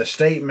 and the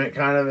statement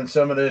kind of in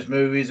some of those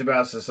movies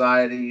about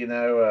society,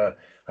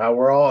 how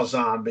we're all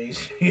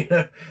zombies,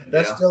 that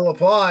Yeah. still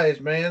applies,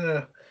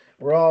 man.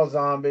 We're all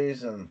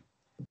zombies, and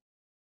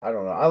I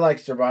don't know. I like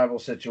survival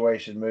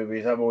situation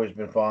movies. I've always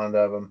been fond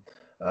of them.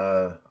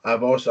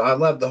 I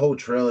love the whole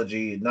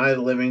trilogy: Night of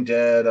the Living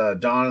Dead,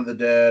 Dawn of the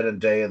Dead, and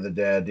Day of the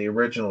Dead. The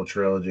original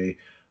trilogy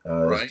is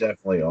Right.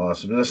 definitely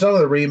awesome. And some of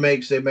the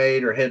remakes they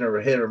made are hit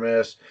or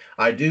miss.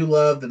 I do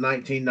love the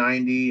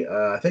 1990,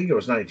 I think it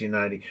was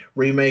 1990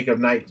 remake of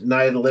Night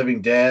of the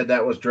Living Dead.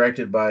 That was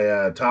directed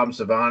by Tom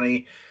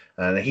Savini.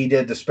 And he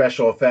did the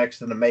special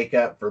effects and the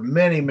makeup for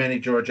many, many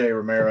George A.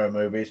 Romero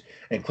movies,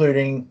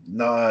 including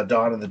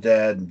Dawn of the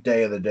Dead,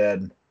 Day of the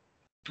Dead,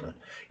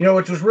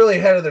 which was really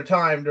ahead of their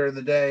time during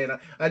the day. And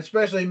I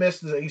especially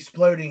missed the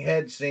exploding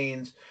head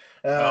scenes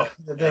Oh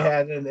that they yeah.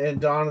 had in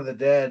Dawn of the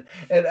Dead.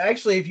 And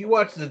actually, if you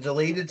watch the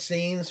deleted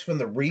scenes from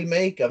the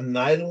remake of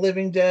Night of the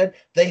Living Dead,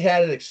 they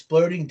had an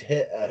exploding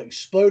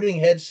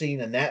head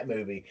scene in that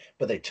movie,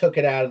 but they took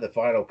it out of the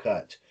final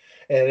cut.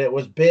 And it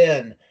was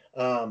Ben.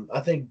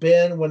 I think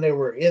Ben, when they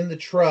were in the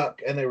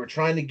truck and they were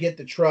trying to get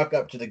the truck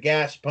up to the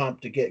gas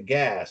pump to get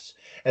gas,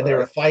 and they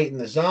were Right. fighting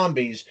the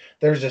zombies.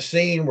 There's a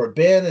scene where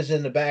Ben is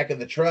in the back of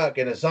the truck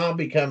and a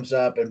zombie comes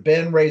up and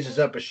Ben raises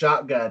up a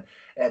shotgun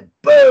and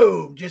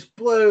boom, just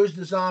blows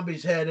the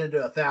zombie's head into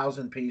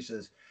 1,000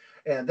 pieces.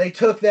 And they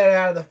took that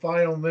out of the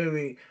final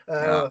movie, out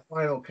of Yeah. the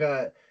final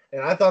cut.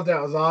 And I thought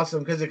that was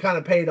awesome because it kind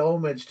of paid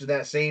homage to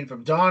that scene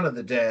from Dawn of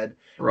the Dead,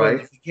 where in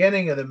the Right.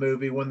 beginning of the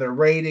movie, when they're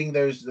raiding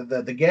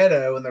the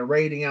ghetto and they're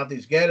raiding out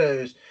these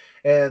ghettos,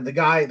 and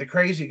the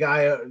crazy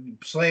guy,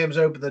 slams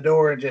open the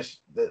door and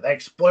just the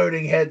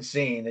exploding head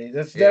scene.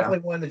 That's Yeah. definitely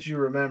one that you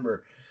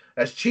remember.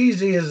 As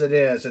cheesy as it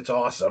is, it's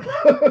awesome.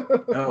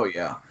 Oh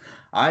yeah.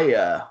 I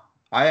uh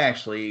I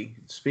actually,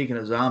 speaking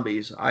of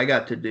zombies, I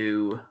got to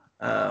do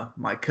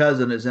my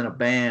cousin is in a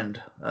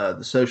band,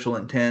 the Social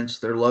Intense,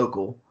 they're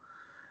local.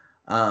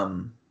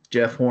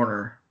 Jeff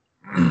Horner,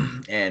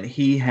 and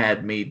he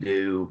had me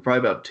do probably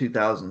about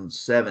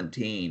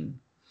 2017.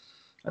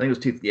 I think it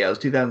was it was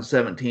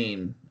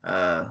 2017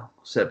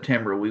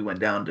 September. We went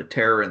down to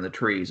Terror in the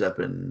Trees up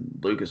in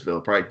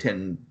Lucasville, probably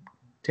 10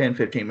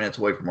 15 minutes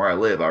away from where I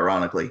live,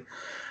 ironically.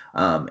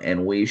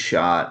 And we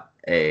shot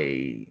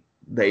they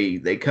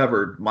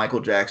covered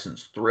Michael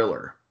Jackson's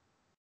Thriller,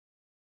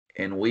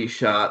 and we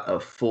shot a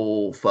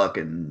full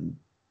fucking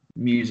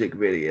music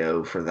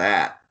video for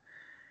that.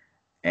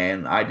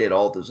 And I did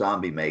all the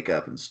zombie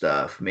makeup and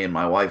stuff. Me and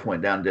my wife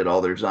went down and did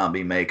all their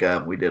zombie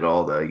makeup. We did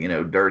all the,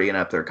 dirtying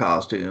up their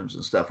costumes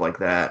and stuff like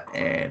that.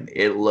 And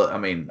I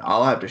mean,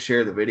 I'll have to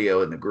share the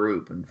video in the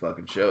group and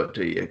fucking show it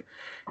to you.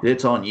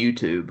 It's on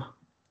YouTube.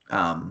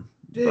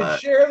 Dude, But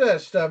share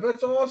that stuff.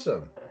 That's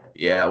awesome.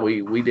 yeah,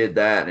 we did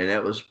that, and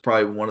it was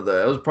probably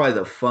it was probably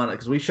the fun,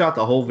 because we shot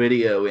the whole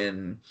video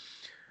in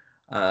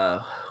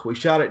uh, we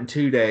shot it in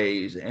 2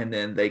 days, and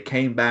then they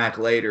came back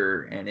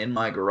later. And in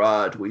my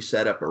garage,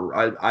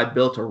 I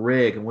built a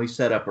rig, and we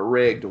set up a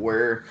rig to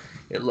where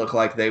it looked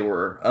like we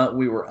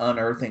were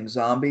unearthing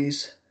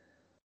zombies.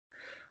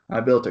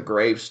 I built a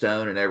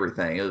gravestone and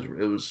everything.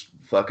 It was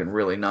fucking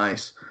really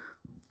nice.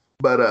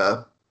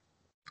 But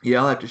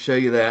Yeah, I'll have to show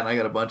you that. And I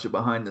got a bunch of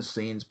behind the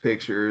scenes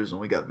pictures,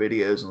 and we got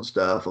videos and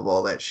stuff of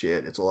all that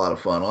shit. It's a lot of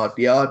fun. I'll have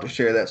to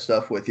share that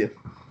stuff with you.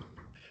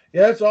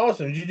 Yeah, that's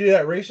awesome. Did you do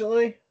that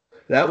recently?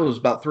 That was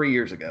about 3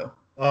 years ago.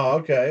 Oh,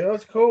 okay.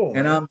 That's cool,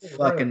 And man. I'm Cool,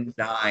 right on. fucking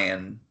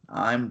dying.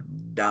 I'm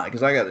dying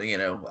because I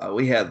got,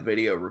 we have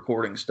video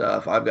recording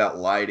stuff. I've got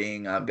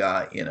lighting. I've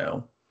got,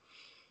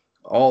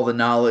 all the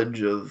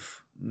knowledge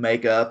of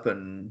makeup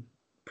and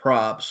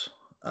props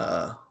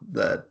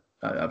that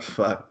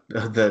fuck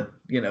that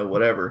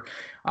whatever.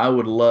 I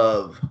would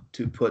love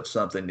to put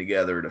something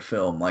together to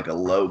film like a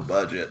low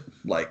budget,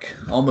 like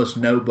almost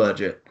no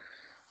budget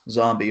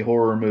zombie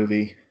horror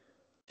movie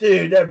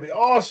Dude, that'd be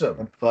awesome.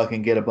 and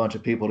fucking get a bunch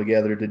of people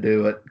together to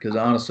do it. Because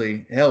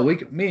honestly, hell,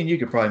 me and you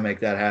could probably make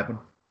that happen.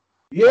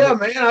 Yeah,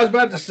 man. I was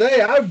about to say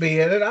I'd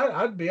be in it.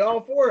 I'd be all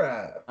for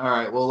that. All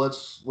right, well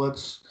let's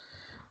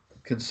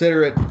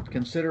consider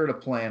it a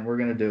plan. We're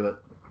gonna do it.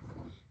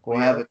 We'll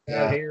We have are it.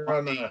 out here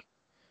on the.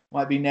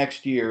 Might be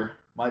next year.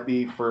 Might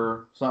be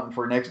for something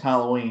for next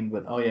Halloween.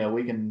 But oh yeah,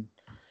 we can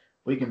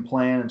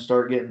plan and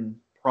start getting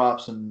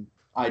props and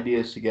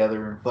ideas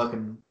together and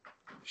fucking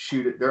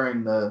shoot it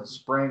during the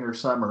spring or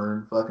summer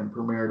and fucking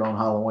premiere it on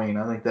Halloween.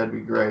 I think that'd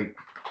be great.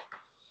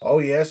 Oh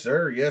yes,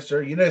 sir. Yes,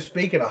 sir.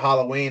 Speaking of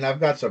Halloween, I've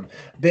got some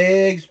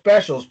big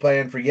specials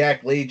planned for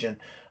Yak Legion,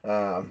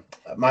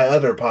 my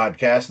other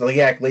podcast, the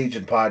Yak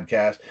Legion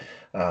podcast.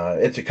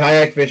 It's a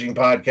kayak fishing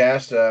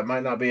podcast.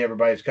 Might not be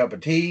everybody's cup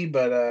of tea,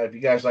 but if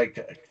you guys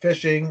like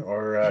fishing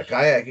or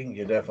kayaking,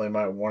 you definitely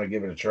might want to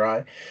give it a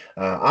try.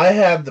 I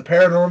have the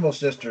Paranormal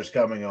Sisters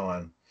coming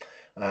on.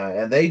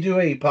 And they do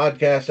a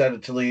podcast out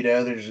of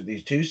Toledo. There's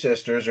these two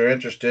sisters are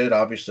interested,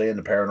 obviously, in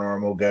the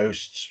paranormal,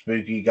 ghosts,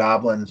 spooky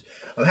goblins.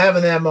 I'm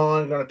having them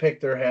on. Going to pick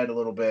their head a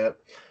little bit,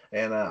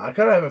 and I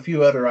kind of have a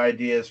few other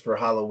ideas for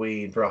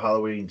Halloween, for a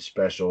Halloween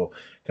special.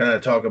 Kind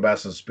of talk about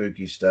some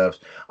spooky stuff.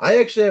 I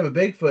actually have a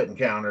Bigfoot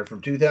encounter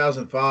from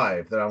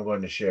 2005 that I'm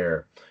going to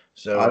share.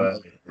 So I'd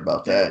love to hear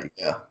about that.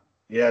 Yeah.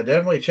 yeah,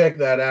 definitely check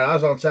that out. I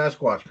was on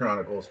Sasquatch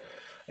Chronicles,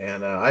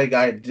 and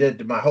I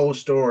did my whole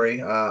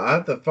story. I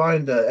have to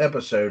find the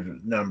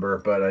episode number,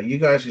 but you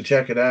guys can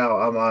check it out.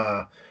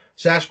 I'm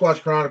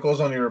Sasquatch Chronicles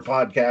on your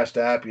podcast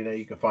app.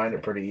 You can find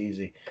it pretty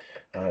easy.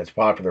 It's a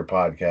popular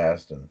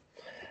podcast, and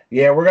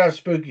yeah, we're got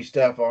spooky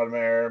stuff on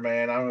there,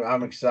 man.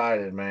 I'm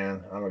excited,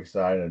 man. I'm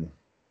excited.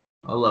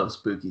 I love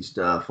spooky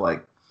stuff.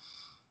 Like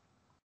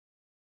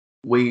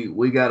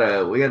we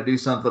gotta do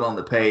something on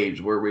the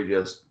page where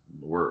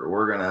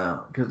we're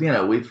gonna, because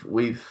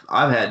we've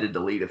I've had to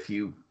delete a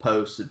few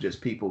posts of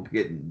just people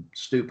getting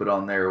stupid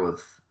on there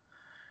with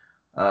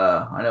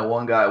I know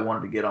one guy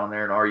wanted to get on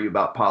there and argue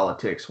about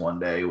politics one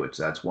day, which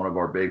that's one of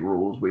our big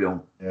rules. We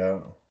don't Yeah.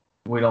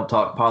 we don't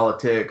talk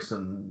politics,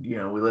 and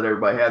we let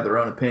everybody have their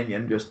own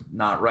opinion, just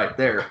not right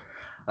there.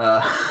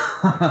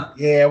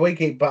 Yeah,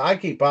 I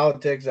keep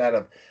politics out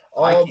of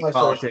I all keep my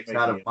social politics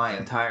out of media, my man.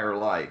 entire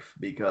life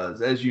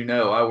because, as you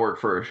know, I work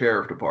for a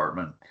sheriff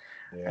department,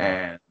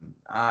 Yeah. and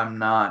I'm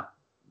not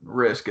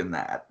risking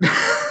that.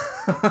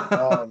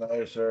 Oh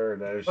no, sir,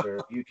 no, sir.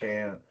 You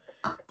can't.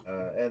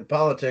 And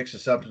politics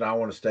is something I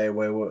want to stay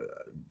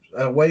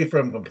away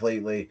from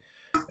completely.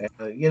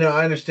 And,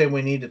 I understand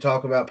we need to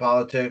talk about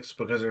politics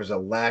because there's a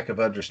lack of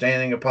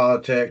understanding of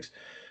politics.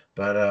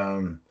 But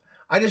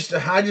I just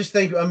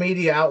think a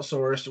media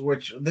outsource,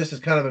 which this is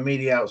kind of a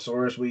media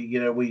outsource.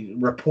 We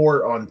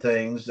report on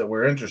things that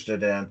we're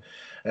interested in.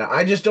 And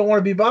I just don't want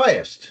to be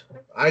biased.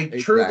 I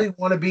truly Exactly.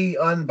 want to be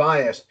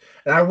unbiased.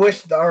 And I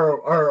wish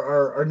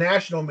our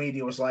national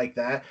media was like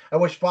that. I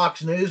wish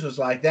Fox News was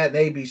like that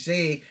and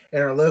ABC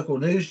and our local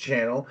news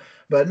channel.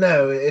 But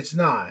no, it's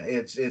not.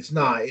 It's Yeah,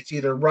 not. It's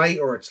either right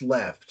or it's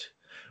left.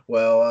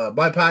 Well,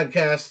 my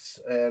podcasts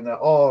and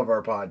all of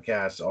our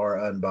podcasts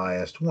are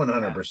unbiased,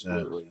 100%.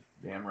 absolutely.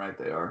 Damn right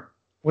they are.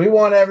 We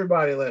want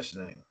everybody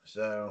listening.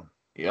 So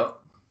Yep.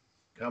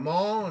 come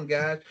on,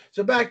 guys.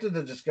 So back to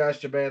the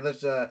discussion, man.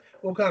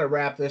 We'll kind of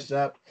wrap this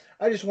up.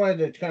 I just wanted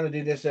to kind of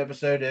do this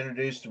episode to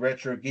introduce the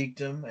Retro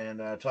Geekdom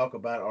and talk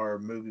about our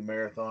movie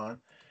marathon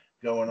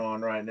going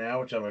on right now,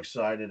 which I'm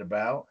excited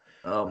about.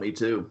 Oh, me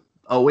too.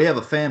 Oh, we have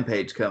a fan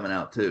page coming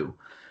out too.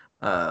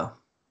 Uh,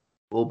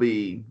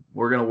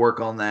 we're gonna work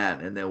on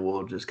that, and then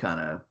we'll just kind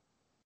of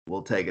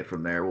we'll take it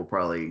from there. We'll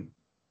probably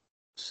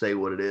say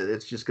what it is.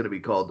 It's just gonna be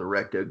called the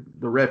Retro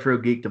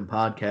Geekdom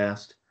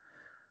Podcast.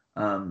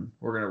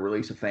 We're gonna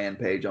release a fan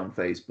page on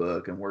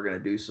Facebook, and we're gonna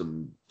do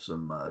some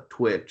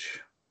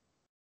Twitch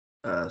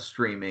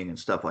streaming and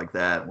stuff like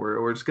that.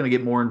 We're just gonna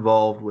get more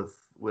involved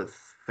with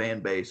fan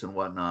base and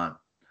whatnot.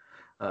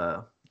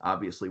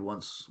 Obviously,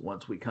 once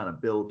we kind of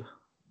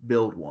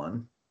build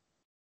one.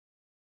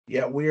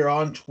 Yeah, we are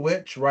on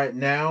Twitch right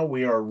now.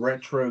 We are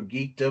Retro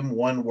Geekdom,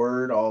 one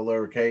word, all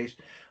lowercase.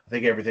 I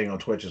think everything on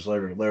Twitch is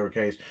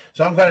lowercase.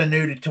 So I'm kind of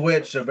new to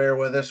Twitch, so bear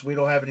with us. We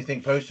don't have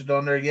anything posted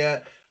on there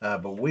yet,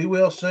 but we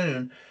will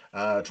soon.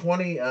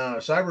 20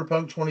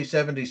 Cyberpunk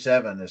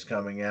 2077 is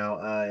coming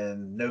out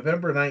in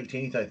November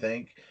 19th, I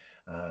think.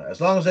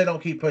 As long as they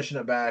don't keep pushing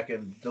it back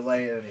and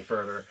delay it any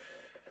further.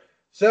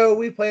 So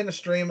we plan to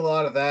stream a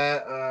lot of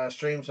that,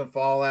 stream some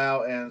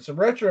Fallout and some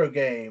retro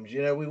games.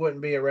 You know, we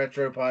wouldn't be a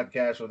retro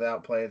podcast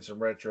without playing some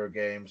retro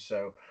games.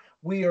 So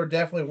we are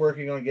definitely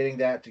working on getting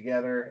that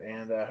together,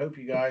 and I hope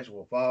you guys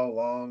will follow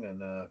along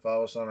and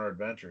follow us on our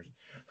adventures.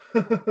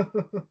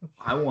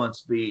 I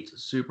once beat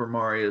Super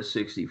Mario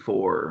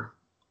 64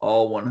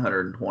 all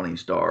 120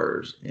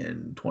 stars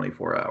in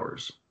 24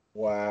 hours.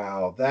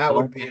 Wow, that would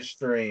Well, be a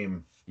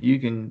stream. you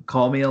can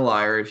call me a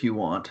liar if you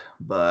want,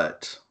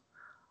 but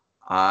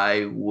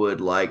I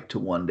would like to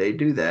one day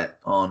do that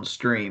on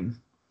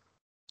stream.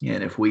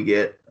 And if we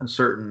get a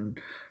certain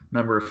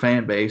number of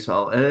fan base,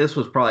 and this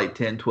was probably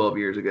 10, 12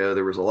 years ago.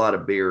 There was a lot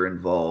of beer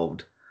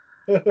involved.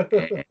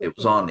 And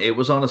it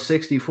was on a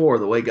 64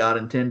 the way God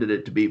intended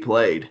it to be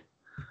played.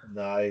 But,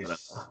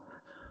 Nice.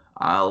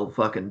 I'll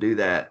fucking do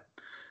that.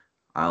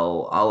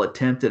 I'll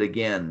attempt it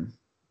again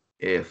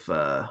if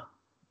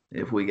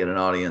we get an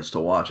audience to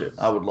watch it.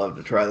 I would love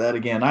to try that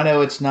again. I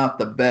know it's not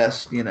the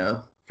best,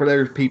 for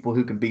there's people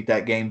who can beat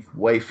that game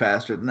way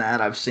faster than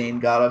that. I've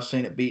seen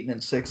it beaten in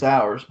 6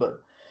 hours,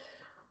 but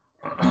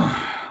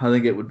I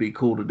think it would be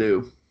cool to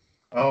do.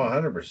 Oh,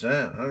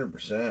 100%,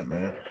 100%,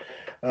 man.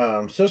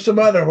 So some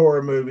other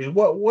horror movies.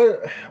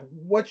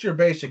 What's your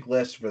basic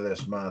list for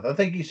this month? I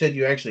think you said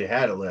you actually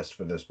had a list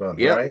for this month,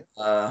 Yep. right?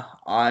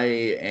 I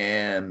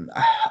am,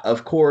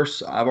 of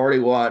course, I've already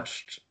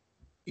watched,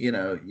 you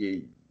know,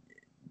 you,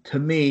 to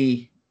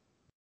me,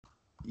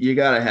 you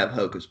got to have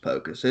Hocus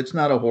Pocus. It's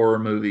not a horror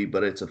movie,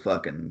 but it's a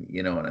fucking,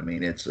 you know what I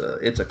mean? It's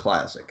a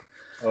classic.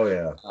 Oh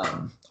yeah.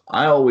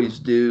 I always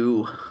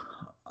do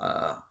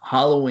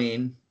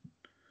Halloween.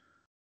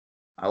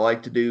 I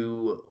like to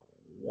do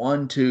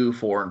 1, 2,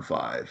 4, and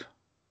 5.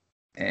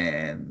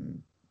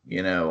 And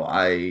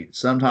I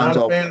sometimes Not a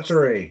I'll fan of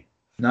three.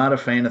 not a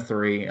fan of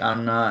 3.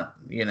 I'm not,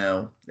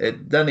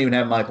 it doesn't even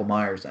have Michael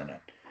Myers in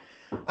it.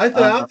 I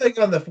think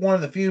I'm the one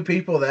of the few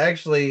people that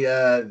actually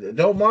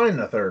don't mind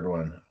the third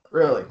one.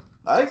 Really,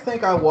 I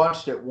think I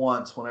watched it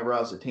once whenever I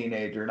was a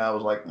teenager, and I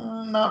was like,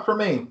 not for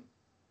me.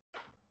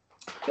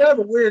 They have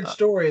a weird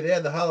story. They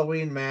had the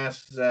Halloween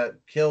masks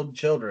that killed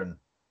children.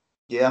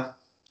 Yeah,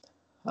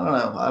 I don't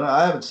know.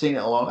 I haven't seen it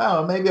in a long. I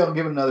don't know. Maybe I'll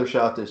give it another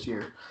shot this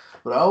year.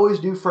 But I always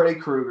do Freddy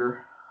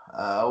Krueger.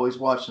 I always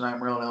watch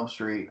Nightmare on Elm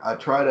Street. I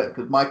try to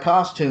because my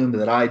costume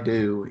that I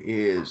do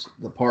is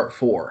the part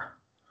 4,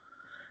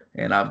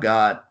 and I've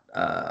got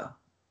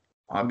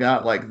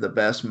like the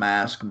best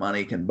mask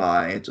money can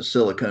buy. It's a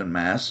silicone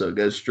mask, so it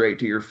goes straight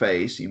to your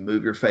face. You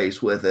move your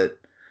face with it,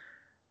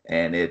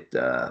 and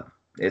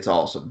it's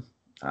awesome.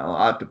 I'll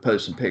have to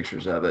post some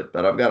pictures of it.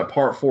 But I've got a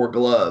Part 4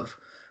 glove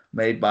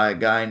made by a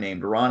guy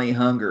named Ronnie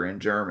Hunger in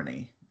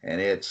Germany,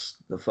 and it's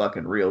the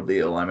fucking real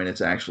deal. I mean,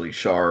 it's actually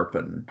sharp,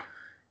 and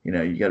you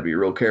got to be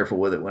real careful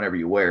with it whenever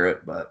you wear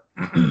it. But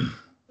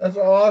That's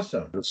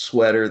awesome. the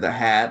sweater, the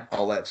hat,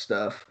 all that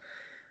stuff.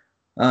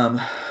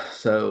 Um,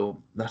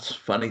 so that's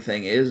funny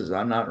thing is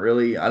I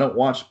don't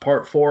watch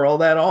Part 4 all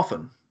that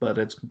often, but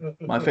it's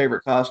my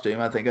favorite costume.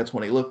 I think that's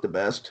when he looked the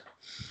best.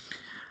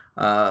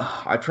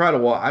 I try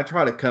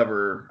to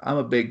cover. I'm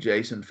a big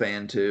Jason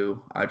fan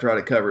too. I try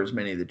to cover as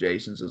many of the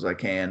Jasons as I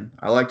can.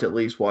 I like to at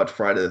least watch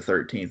Friday the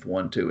 13th,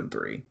 1, 2, and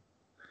 3.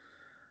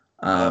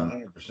 Oh, Um,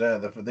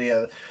 100%.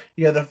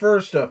 The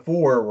first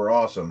four were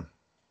awesome.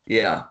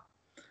 yeah.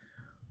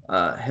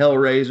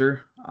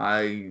 Hellraiser.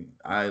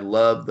 I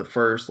love the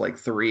first like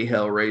 3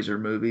 Hellraiser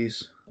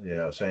movies.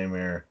 Yeah, same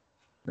here.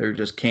 They're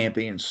just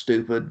campy and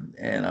stupid,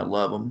 and I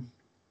love them.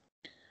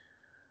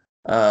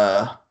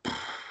 Uh,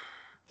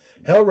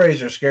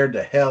 Hellraiser scared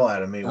the hell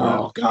out of me when I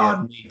oh was a kid.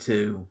 God, me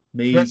too.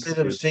 Me Especially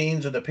too. those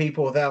scenes of the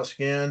people without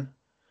skin.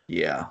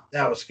 Yeah,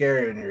 That was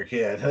scary when you were a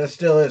kid. That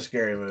still is a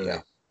scary yeah.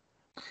 movie.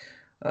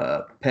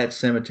 Pet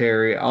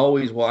Cemetery. I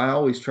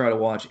always try to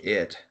watch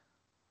it.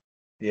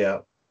 Yeah.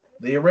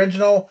 The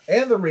original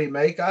and the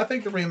remake. I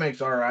think the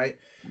remake's all right.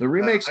 The Uh,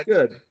 remake's I,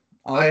 good.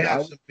 I I'll, have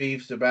I'll some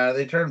beefs about it.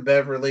 They turned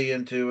Beverly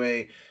into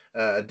a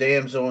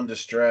damsel in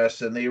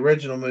distress, and the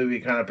original movie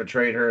kind of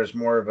portrayed her as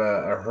more of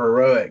a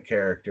heroic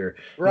character.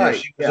 You know, right.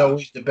 she was Yeah.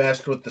 always the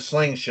best with the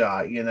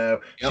slingshot. You know,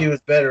 she Yep.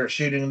 was better at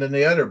shooting than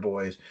the other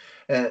boys.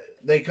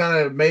 They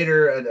kind of made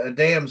her a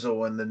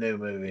damsel in the new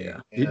movie. Yeah.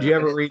 You Did know, you I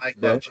ever didn't read like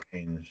the that book?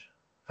 change.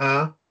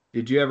 Huh?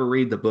 Did you ever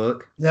read the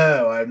book?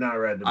 No, I've not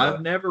read the I've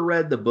book. never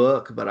read the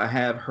book, but I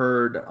have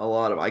heard a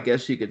lot of. I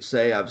guess you could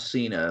say I've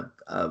seen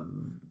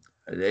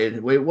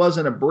it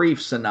wasn't a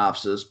brief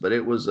synopsis, but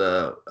it was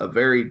a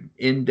very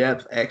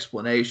in-depth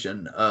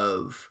explanation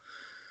of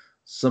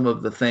some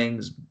of the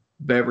things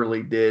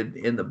Beverly did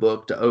in the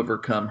book to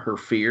overcome her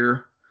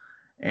fear.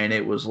 And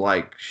it was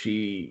like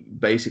she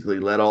basically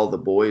let all the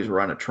boys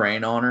run a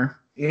train on her.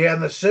 Yeah,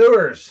 in the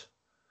sewers.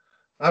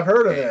 I've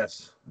heard of And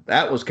this.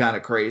 that was kind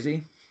of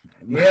crazy.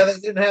 Yeah, they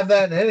didn't have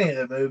that in any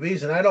of the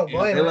movies, and I don't Yeah,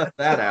 blame they left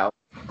that out.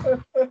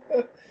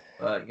 it.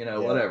 But Yeah.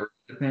 whatever.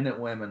 Independent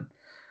women.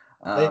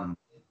 They Um,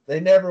 they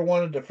never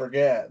wanted to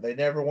forget. They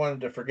never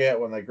wanted to forget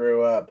when they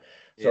grew up.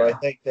 So I yeah.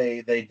 think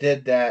they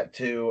did that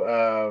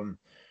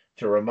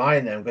to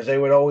remind them because they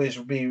would always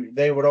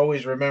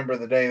remember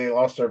the day they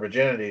lost their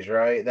virginities,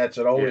 right? That's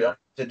always Yeah.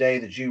 the day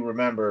that you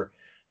remember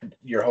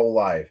your whole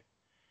life.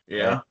 And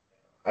Yeah.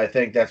 I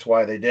think that's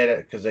why they did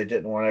it because they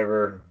didn't want to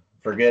ever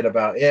forget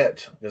about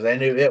it because they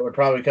knew it would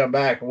probably come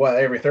back. What,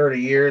 every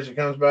 30 years it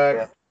comes back?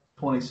 Yeah.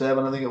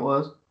 27, I think it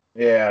was.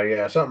 Yeah,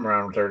 yeah, something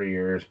around 30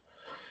 years.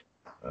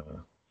 Uh,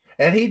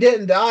 and he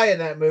didn't die in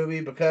that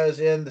movie because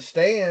in The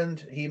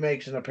Stand he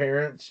makes an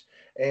appearance,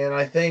 and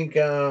I think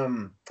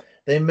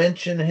they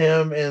mention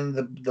him in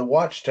the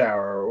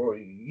Watchtower.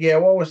 Yeah,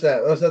 what was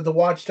that? Was that the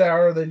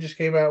Watchtower they just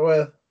came out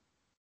with?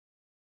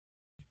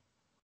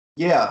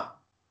 Yeah.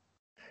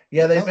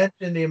 Yeah, they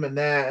mentioned him in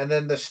that, and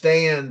then The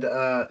Stand.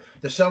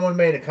 Someone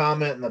made a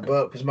comment in the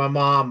book because my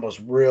mom was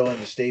real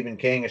into Stephen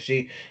King,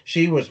 and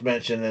she was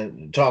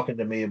mentioning talking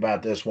to me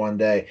about this one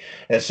day,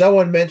 and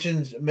someone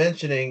mentioned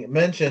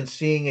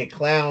seeing a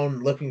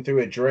clown looking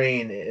through a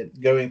drain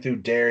going through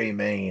Derry,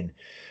 Maine,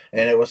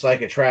 and it was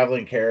like a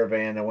traveling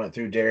caravan that went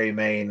through Derry,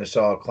 Maine, and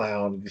saw a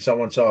clown.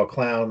 Someone saw a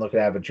clown looking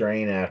out of a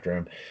drain after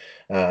him.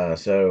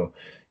 So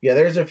yeah,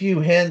 there's a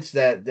few hints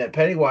that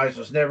Pennywise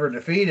was never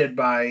defeated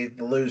by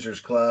the Losers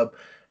Club,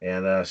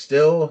 and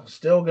still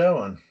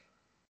going.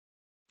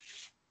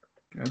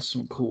 That's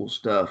some cool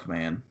stuff,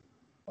 man.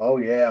 Oh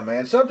yeah,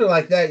 man, something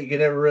like that you can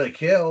never really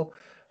kill.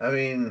 I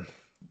mean,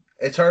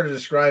 it's hard to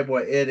describe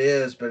what it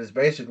is, but it's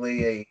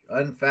basically a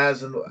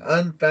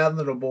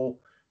unfathomable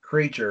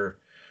creature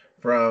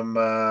from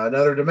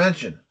another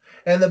dimension.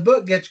 And the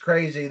book gets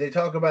crazy. They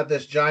talk about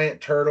this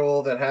giant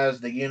turtle that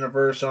has the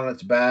universe on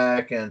its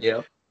back, and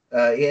Yeah.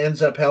 he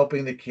ends up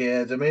helping the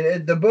kids. I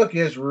mean, the book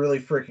is really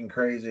freaking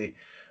crazy.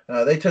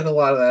 They took a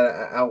lot of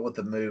that out with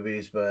the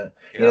movies, but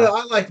Yeah.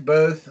 I liked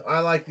both. I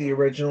like the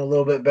original a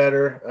little bit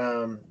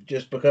better,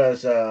 just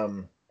because.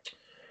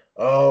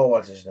 Oh,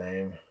 what's his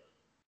name?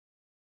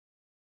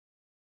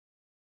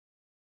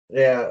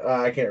 Yeah,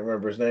 I can't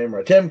remember his name.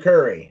 Right, Tim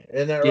Curry,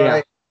 isn't that Yeah.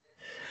 right?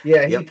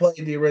 Yeah, he Yep.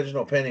 played the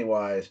original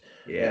Pennywise,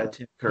 Yeah. and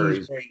Tim he's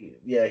Curry's. great.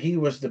 Yeah, he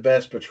was the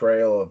best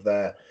portrayal of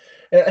that.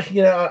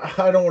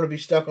 I don't want to be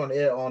stuck on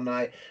it all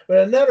night. But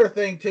another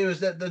thing too is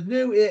that the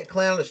new It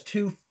clown is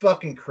too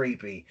fucking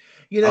creepy.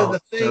 You know Oh,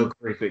 the so thing,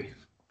 creepy.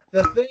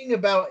 the thing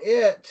about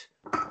it,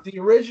 the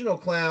original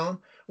clown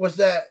was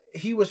that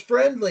he was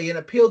friendly and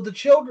appealed to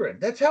children.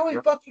 That's how he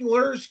Yep. fucking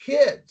lures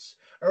kids.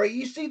 All right,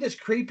 you see this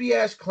creepy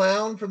ass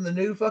clown from the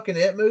new fucking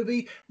It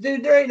movie,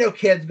 dude. There ain't no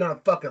kids gonna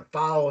fucking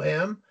follow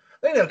him.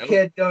 There ain't no Nope.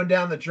 kid going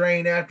down the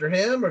drain after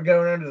him or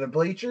going under the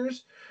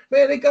bleachers.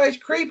 Man, that guy's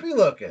creepy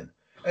looking.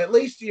 At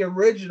least the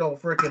original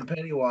freaking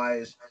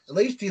Pennywise, at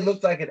least he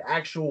looked like an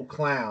actual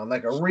clown,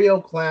 like a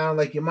real clown,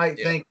 like you might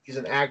Yeah. think he's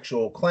an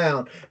actual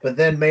clown. But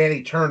then, man,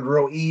 he turned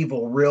real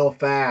evil real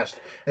fast.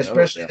 Oh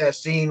Especially yeah. that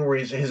scene where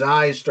his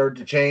eyes start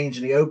to change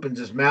and he opens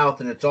his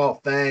mouth and it's all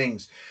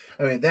fangs.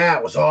 I mean,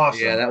 that was Yeah,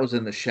 awesome. that was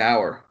in the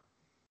shower.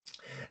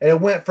 And it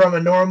went from a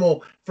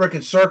normal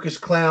freaking circus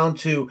clown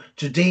to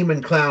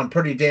demon clown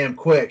pretty damn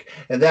quick.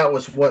 And that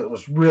was what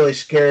was really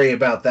scary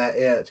about that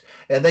it.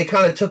 And they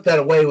kind of took that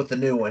away with the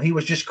new one. He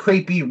was just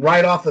creepy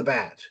right off the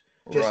bat.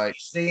 Just Right. you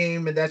see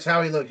him, and that's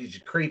how he looked. He's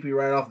just creepy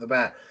right off the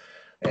bat.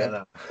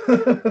 And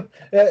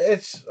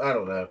it's I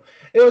don't know.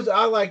 It was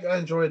I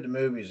enjoyed the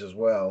movies as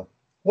well.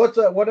 What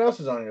else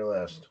is on your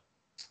list?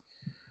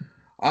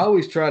 I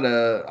always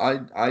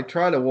I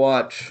try to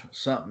watch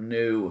something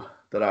new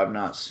that I've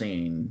not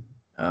seen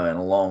in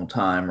a long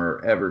time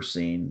or ever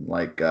seen.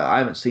 Like I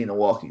haven't seen the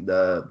what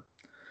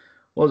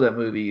was that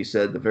movie you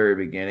said at the very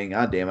beginning?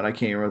 God damn it, I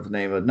can't remember the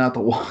name of it. Not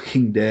The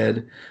Walking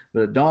Dead,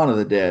 but Dawn of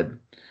the Dead.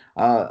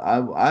 I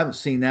haven't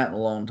seen that in a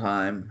long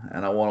time,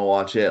 and I want to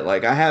watch it.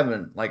 I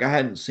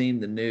hadn't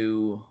seen the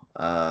new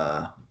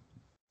I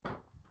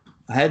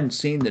hadn't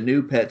seen the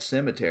new Pet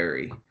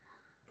Cemetery,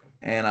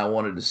 and I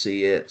wanted to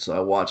see it, so I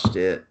watched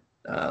it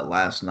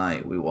last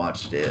night. We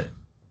watched it.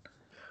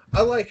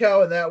 I like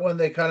how in that one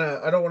they kind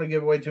of I don't want to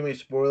give away too many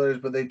spoilers,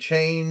 but they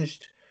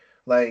changed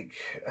like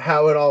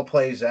how it all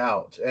plays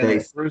out, and They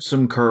threw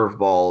some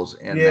curveballs,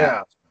 and that yeah,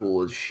 was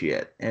cool as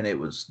shit. And it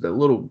was the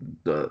little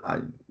the I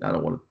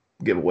don't want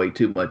to give away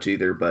too much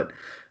either, but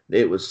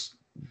it was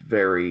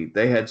very.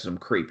 They had some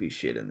creepy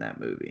shit in that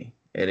movie,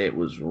 and it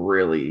was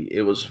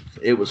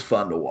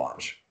fun to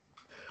watch.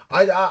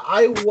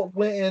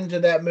 went into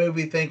that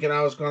movie thinking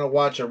I was going to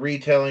watch a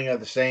retelling of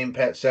the same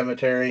Pet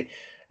Cemetery,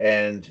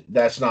 and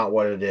that's not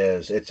what it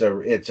is. It's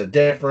a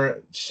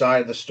different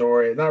side of the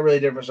story. Not really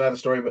a different side of the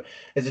story, but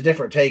it's a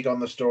different take on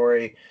the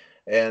story.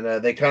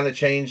 And they kind of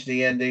changed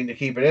the ending to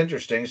keep it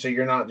interesting, so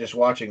you're not just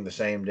watching the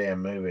same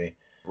damn movie.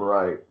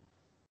 Right.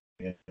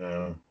 You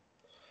know.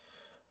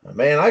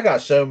 Man, I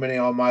got so many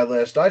on my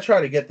list. I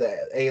try to get the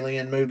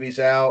Alien movies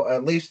out,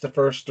 at least the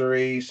first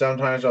three.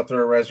 Sometimes I'll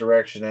throw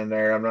Resurrection in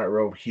there. I'm not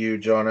real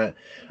huge on it.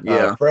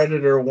 Yeah.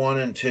 Predator 1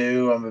 and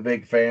 2, I'm a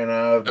big fan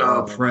of.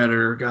 Oh,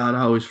 Predator. God,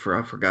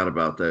 I forgot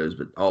about those,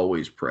 but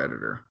always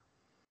Predator.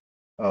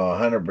 Oh,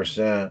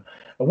 100%.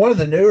 One of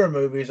the newer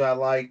movies I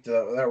liked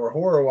that were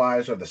horror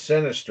wise are the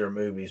Sinister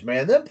movies.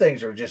 Man, them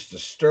things are just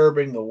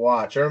disturbing to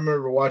watch. I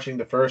remember watching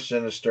the first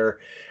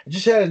Sinister. I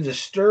just had a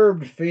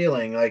disturbed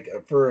feeling like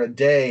for a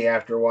day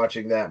after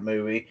watching that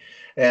movie.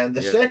 And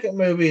the Yeah. second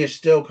movie is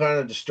still kind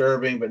of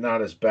disturbing, but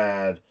not as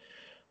bad.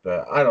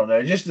 But I don't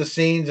know. Just the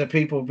scenes of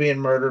people being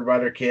murdered by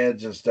their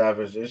kids and stuff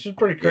is it's just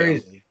pretty Yeah.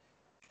 crazy.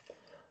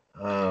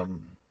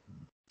 Um,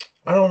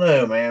 I don't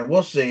know, man.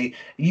 We'll see.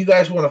 You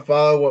guys want to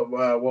follow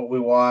what we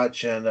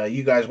watch, and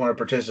you guys want to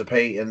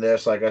participate in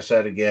this. Like I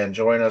said again,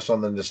 join us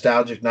on the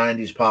Nostalgic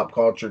 '90s Pop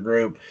Culture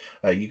Group.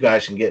 You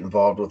guys can get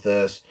involved with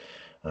this.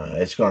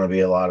 It's going to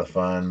be a lot of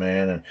fun,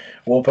 man. And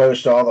we'll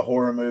post all the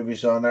horror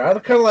movies on there.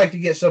 I'd kind of like to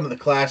get some of the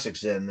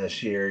classics in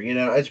this year. You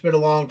know, it's been a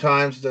long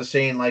time since I've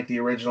seen like the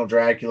original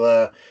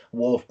Dracula,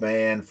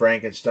 Wolfman,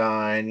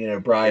 Frankenstein. You know,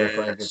 Bride of Yes.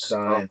 Oh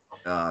Frankenstein. my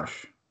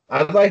gosh.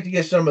 I'd like to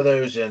get some of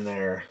those in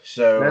there.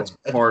 So That's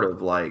part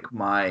of like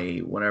my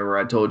whenever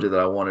I told you that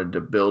I wanted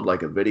to build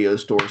like a video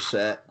store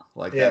set,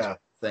 like that's yeah.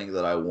 the thing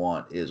that I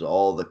want is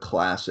all the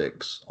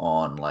classics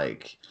on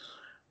like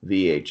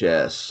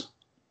VHS.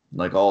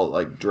 Like all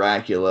like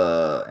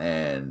Dracula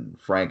and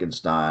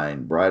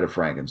Frankenstein, Bride of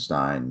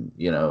Frankenstein,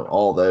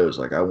 all those.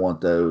 Like I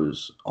want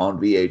those on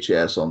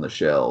VHS on the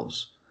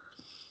shelves.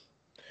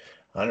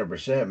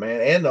 100%,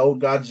 man. And the old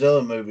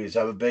Godzilla movies.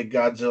 I'm a big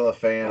Godzilla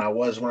fan. I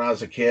was when I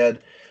was a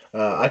kid.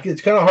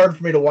 It's kind of hard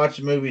for me to watch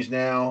the movies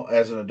now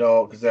as an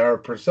adult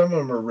because some of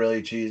them are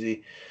really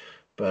cheesy.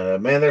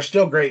 But man, they're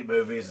still great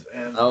movies,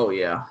 and Oh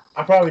yeah.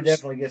 I probably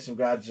definitely get some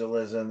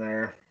Godzillas in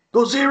there.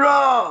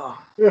 Godzilla!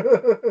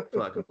 I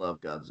Fucking love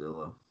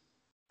Godzilla.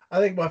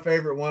 think my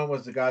favorite one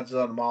was the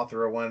Godzilla and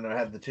Mothra one that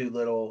had the two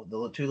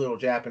little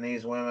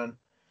Japanese women,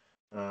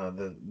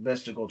 the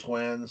mystical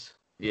twins,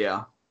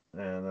 Yeah.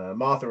 and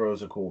Mothra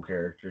was a cool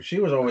character. She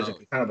was always Oh,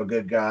 kind of a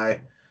good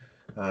guy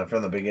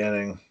from the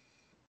beginning.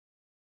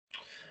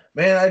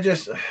 Man,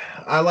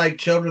 I like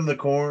Children of the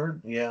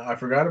Corn. Yeah, I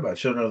forgot about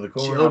Children of the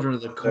Corn. I'll Children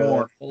of the throw that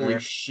Corn. in Holy there.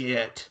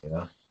 shit.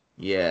 Yeah.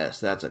 Yes,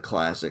 that's a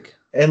classic.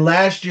 And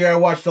last year I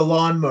watched The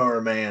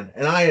Lawnmower Man,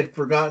 and I had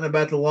forgotten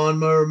about The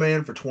Lawnmower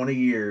Man for 20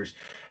 years.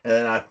 And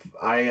then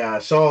I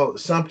saw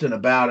something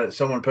about it.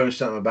 Someone posted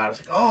something about it.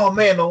 It's like, oh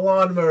man, The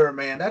Lawnmower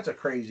Man. That's a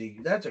crazy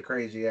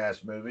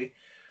ass movie.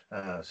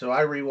 So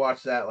I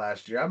rewatched that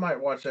last year. I might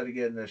watch that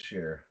again this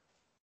year.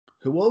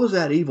 What was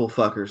that evil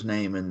fucker's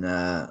name in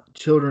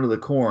Children of the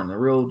Corn? The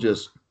real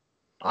just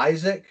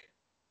Isaac.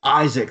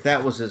 Isaac,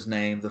 that was his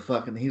name. The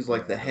fucking he's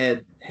like the Yeah.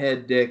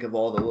 head dick of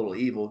all the little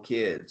evil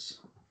kids.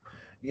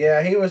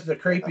 Yeah, he was the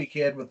creepy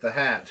kid with the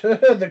hat.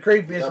 The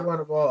creepiest Yep. one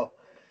of all.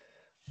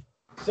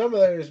 Some of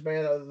those,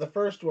 man, the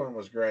first one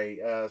was great.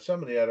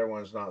 Some of the other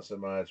ones, not so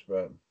much,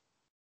 but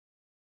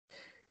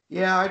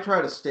Yeah, I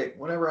try to stick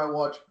whenever I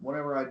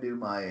do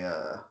my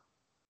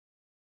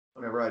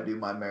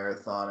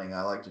marathoning,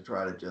 I like to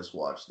try to just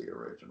watch the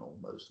original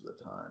most of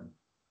the time.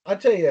 I'll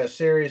tell you a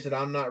series that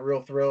I'm not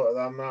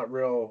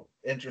real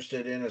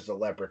interested in is the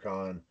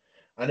Leprechaun.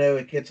 I know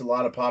it gets a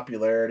lot of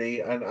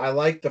popularity, and I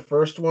like the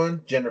first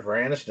one. Jennifer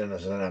Aniston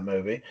is in that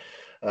movie.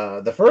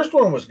 The first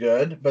one was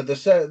good, but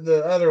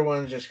the other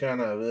ones just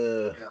kind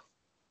of Yeah.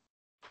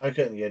 I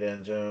couldn't get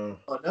into 'em.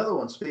 Another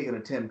one, speaking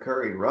of Tim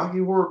Curry, Rocky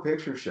Horror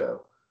Picture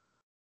Show.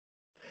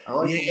 I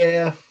like to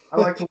Yeah, I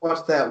like to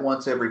watch that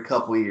once every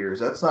couple of years.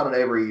 That's not an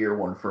every year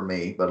one for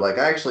me, but like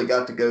I actually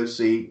got to go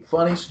see.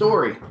 Funny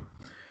story.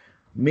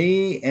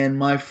 Me and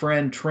my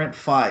friend Trent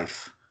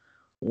Fife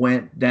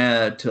went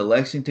down to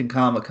Lexington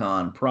Comic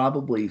Con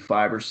probably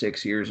 5 or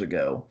 6 years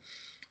ago,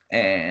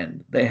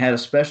 and they had a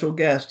special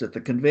guest at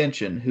the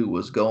convention who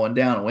was going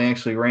down. And we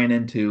actually ran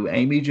into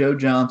Amy Jo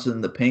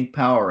Johnson, the Pink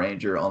Power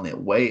Ranger, on the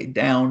way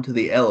down to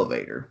the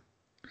elevator.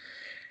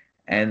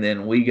 And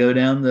then we go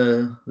down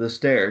the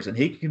stairs, and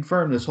he can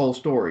confirm this whole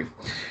story.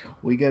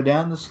 We go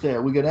down the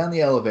stair, we go down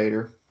the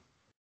elevator,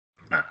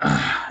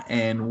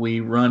 and we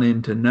run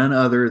into none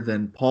other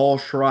than Paul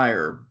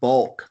Schreier,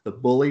 Bulk, the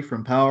bully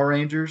from Power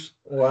Rangers.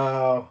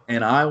 wow.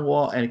 And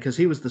and because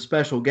he was the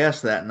special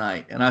guest that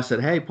night, and I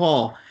said, "Hey,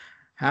 Paul,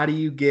 how do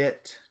you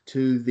get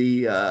to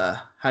the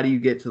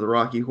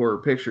Rocky Horror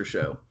Picture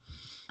Show?"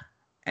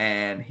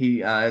 And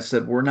I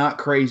said, "We're not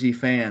crazy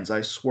fans,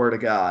 I swear to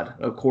God."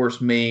 Of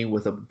course, me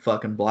with a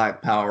fucking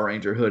black Power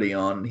Ranger hoodie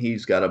on,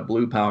 he's got a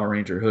blue Power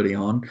Ranger hoodie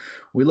on.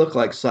 We look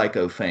like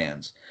psycho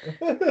fans.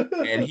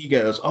 And he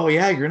goes, "Oh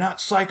yeah, you're not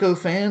psycho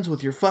fans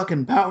with your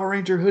fucking Power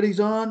Ranger hoodies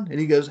on?" And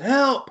he goes,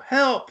 "Help,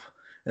 help."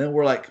 And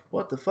we're like,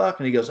 "What the fuck?"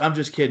 And he goes, "I'm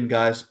just kidding,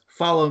 guys.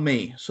 Follow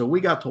me." So we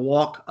got to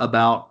walk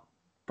about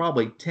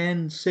probably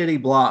 10 city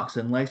blocks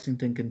in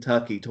Lexington,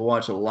 Kentucky to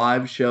watch a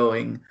live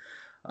showing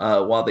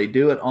while they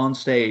do it on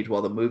stage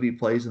while the movie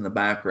plays in the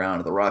background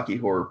of the Rocky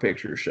Horror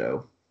Picture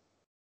Show.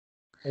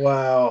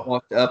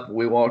 Wow.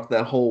 We walked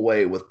that whole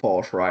way with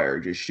Paul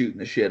Schreier, just shooting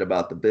the shit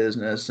about the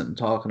business and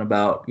talking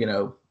about,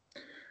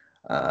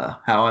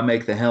 how I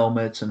make the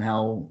helmets and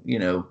how,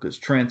 because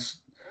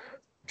Trent's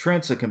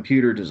a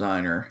computer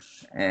designer,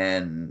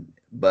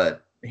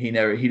 but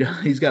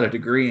he's got a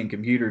degree in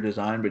computer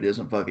design, but he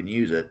doesn't fucking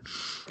use it.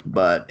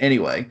 But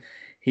anyway,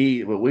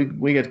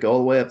 we get to go all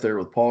the way up there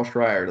with Paul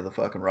Schreier to the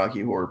fucking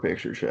Rocky Horror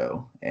Picture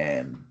Show,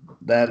 and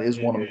that is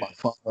one of Dude.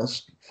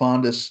 my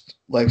fondest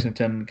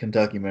Lexington,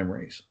 Kentucky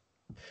memories.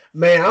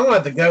 Man, I'm gonna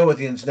have to go with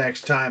you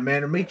next time,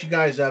 man, and meet you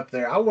guys up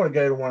there. I want to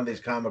go to one of these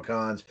Comic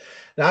Cons.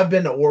 Now I've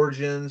been to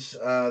Origins.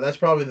 That's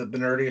probably the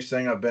nerdiest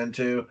thing I've been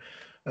to.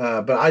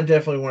 But I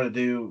definitely want to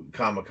do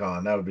Comic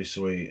Con. That would be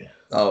sweet.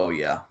 Oh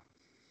yeah,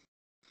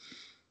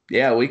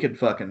 yeah, we could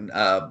fucking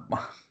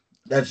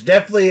That's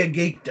definitely a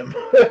geekdom.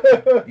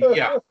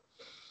 yeah.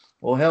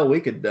 Well, hell, we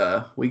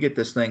get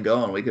this thing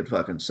going. We could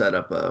fucking set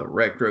up a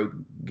retro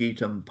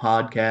Geekdom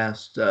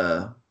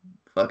podcast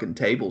fucking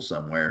table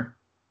somewhere.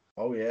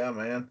 Oh yeah,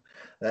 man.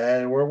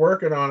 And we're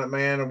working on it,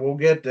 man, and we'll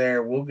get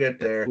there. We'll get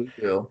Yes, there. we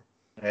will.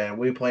 And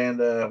we plan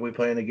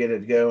to get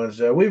it going.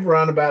 So we've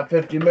run about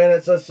 50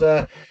 minutes. Let's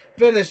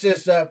finish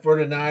this up for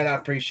tonight. I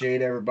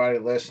appreciate everybody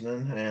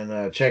listening,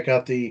 and check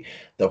out the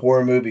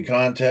horror movie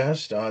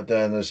contest,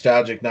 the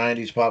nostalgic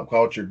 90s pop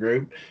culture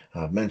group.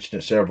 I've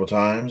mentioned it several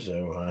times,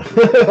 so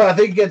I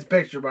think it gets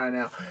picture by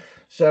now.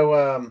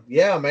 So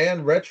yeah,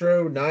 man,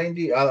 retro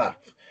 90.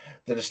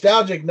 The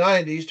nostalgic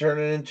 90s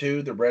turning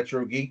into the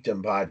retro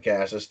geekdom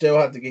podcast. I still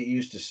have to get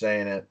used to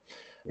saying it.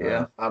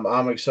 Yeah.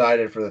 I'm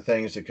excited for the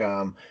things to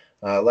come.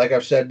 Like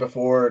I've said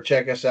before,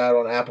 check us out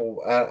on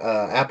Apple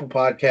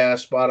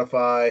Podcast,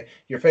 Spotify,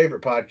 your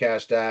favorite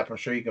podcast app. I'm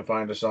sure you can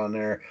find us on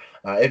there.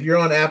 If you're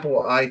on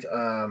Apple, I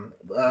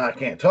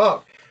can't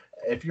talk.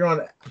 If you're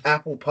on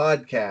Apple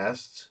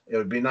Podcasts, it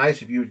would be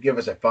nice if you would give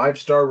us a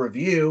 5-star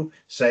review,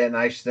 say a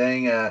nice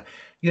thing.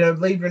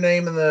 Leave your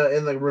name in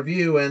the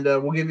review, and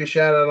we'll give you a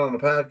shout out on the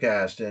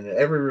podcast. And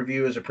every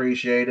review is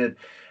appreciated.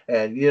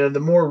 And the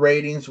more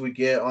ratings we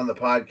get on the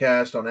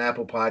podcast on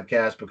Apple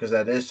Podcasts, because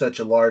that is such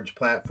a large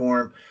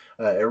platform,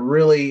 it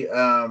really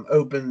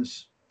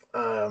opens.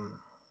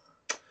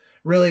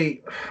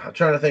 Really, I'm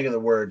trying to think of the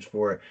words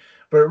for it,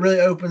 but it really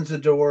opens the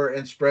door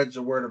and spreads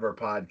the word of our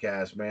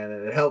podcast, man,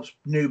 and it helps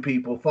new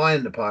people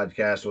find the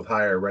podcast with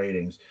higher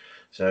ratings.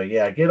 So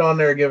yeah, get on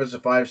there, give us a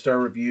 5-star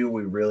review.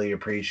 We really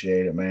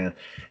appreciate it, man.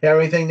 You have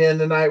anything to end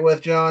the night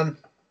with, John?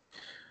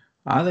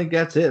 I think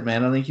that's it,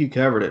 man. I think you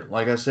covered it.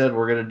 Like I said,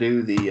 we're gonna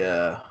do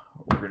the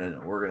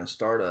we're gonna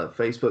start a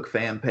Facebook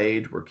fan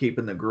page. We're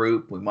keeping the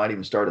group. We might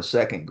even start a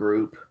second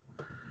group.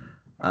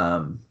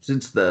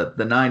 Since the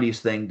 '90s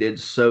thing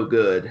does so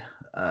good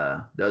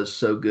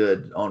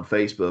on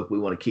Facebook, we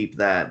want to keep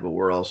that. But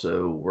we're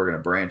gonna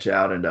branch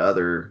out into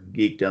other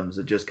geekdoms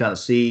and just kind of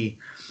see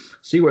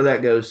where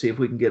that goes. See if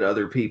we can get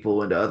other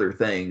people into other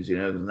things.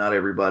 Because not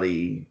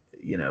everybody,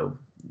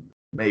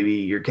 maybe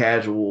your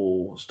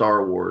casual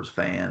Star Wars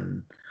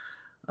fan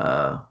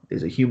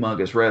is a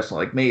humongous wrestling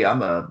like me.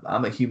 I'm a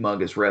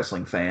humongous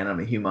wrestling fan.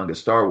 I'm a humongous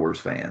Star Wars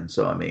fan.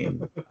 So I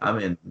mean, I'm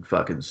in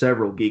fucking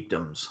several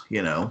geekdoms.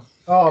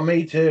 Oh,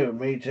 me too.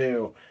 Me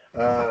too.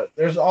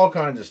 There's all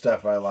kinds of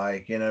stuff I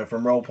like,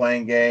 from role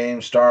playing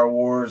games, Star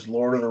Wars,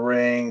 Lord of the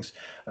Rings.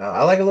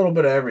 I like a little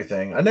bit of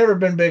everything. I've never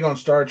been big on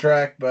Star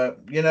Trek, but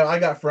I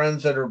got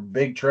friends that are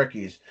big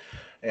Trekkies,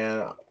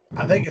 and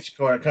I think it's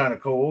kind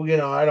of cool.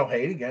 I don't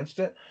hate against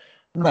it.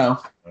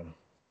 No.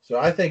 So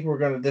I think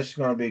this is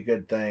gonna be a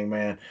good thing,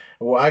 man.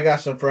 Well, I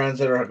got some friends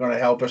that are gonna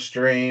help us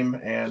stream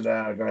and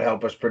gonna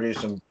help us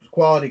produce some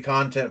quality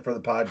content for the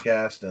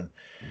podcast, and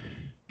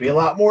be a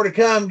lot more to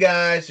come,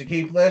 guys. So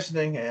keep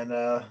listening, and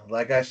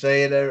like I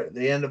say at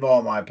the end of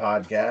all my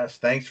podcasts,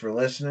 thanks for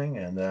listening,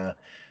 and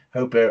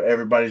hope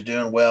everybody's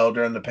doing well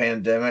during the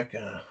pandemic.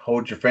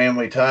 Hold your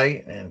family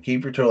tight and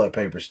keep your toilet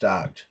paper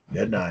stocked.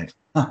 Good night.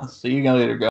 See you later, guys.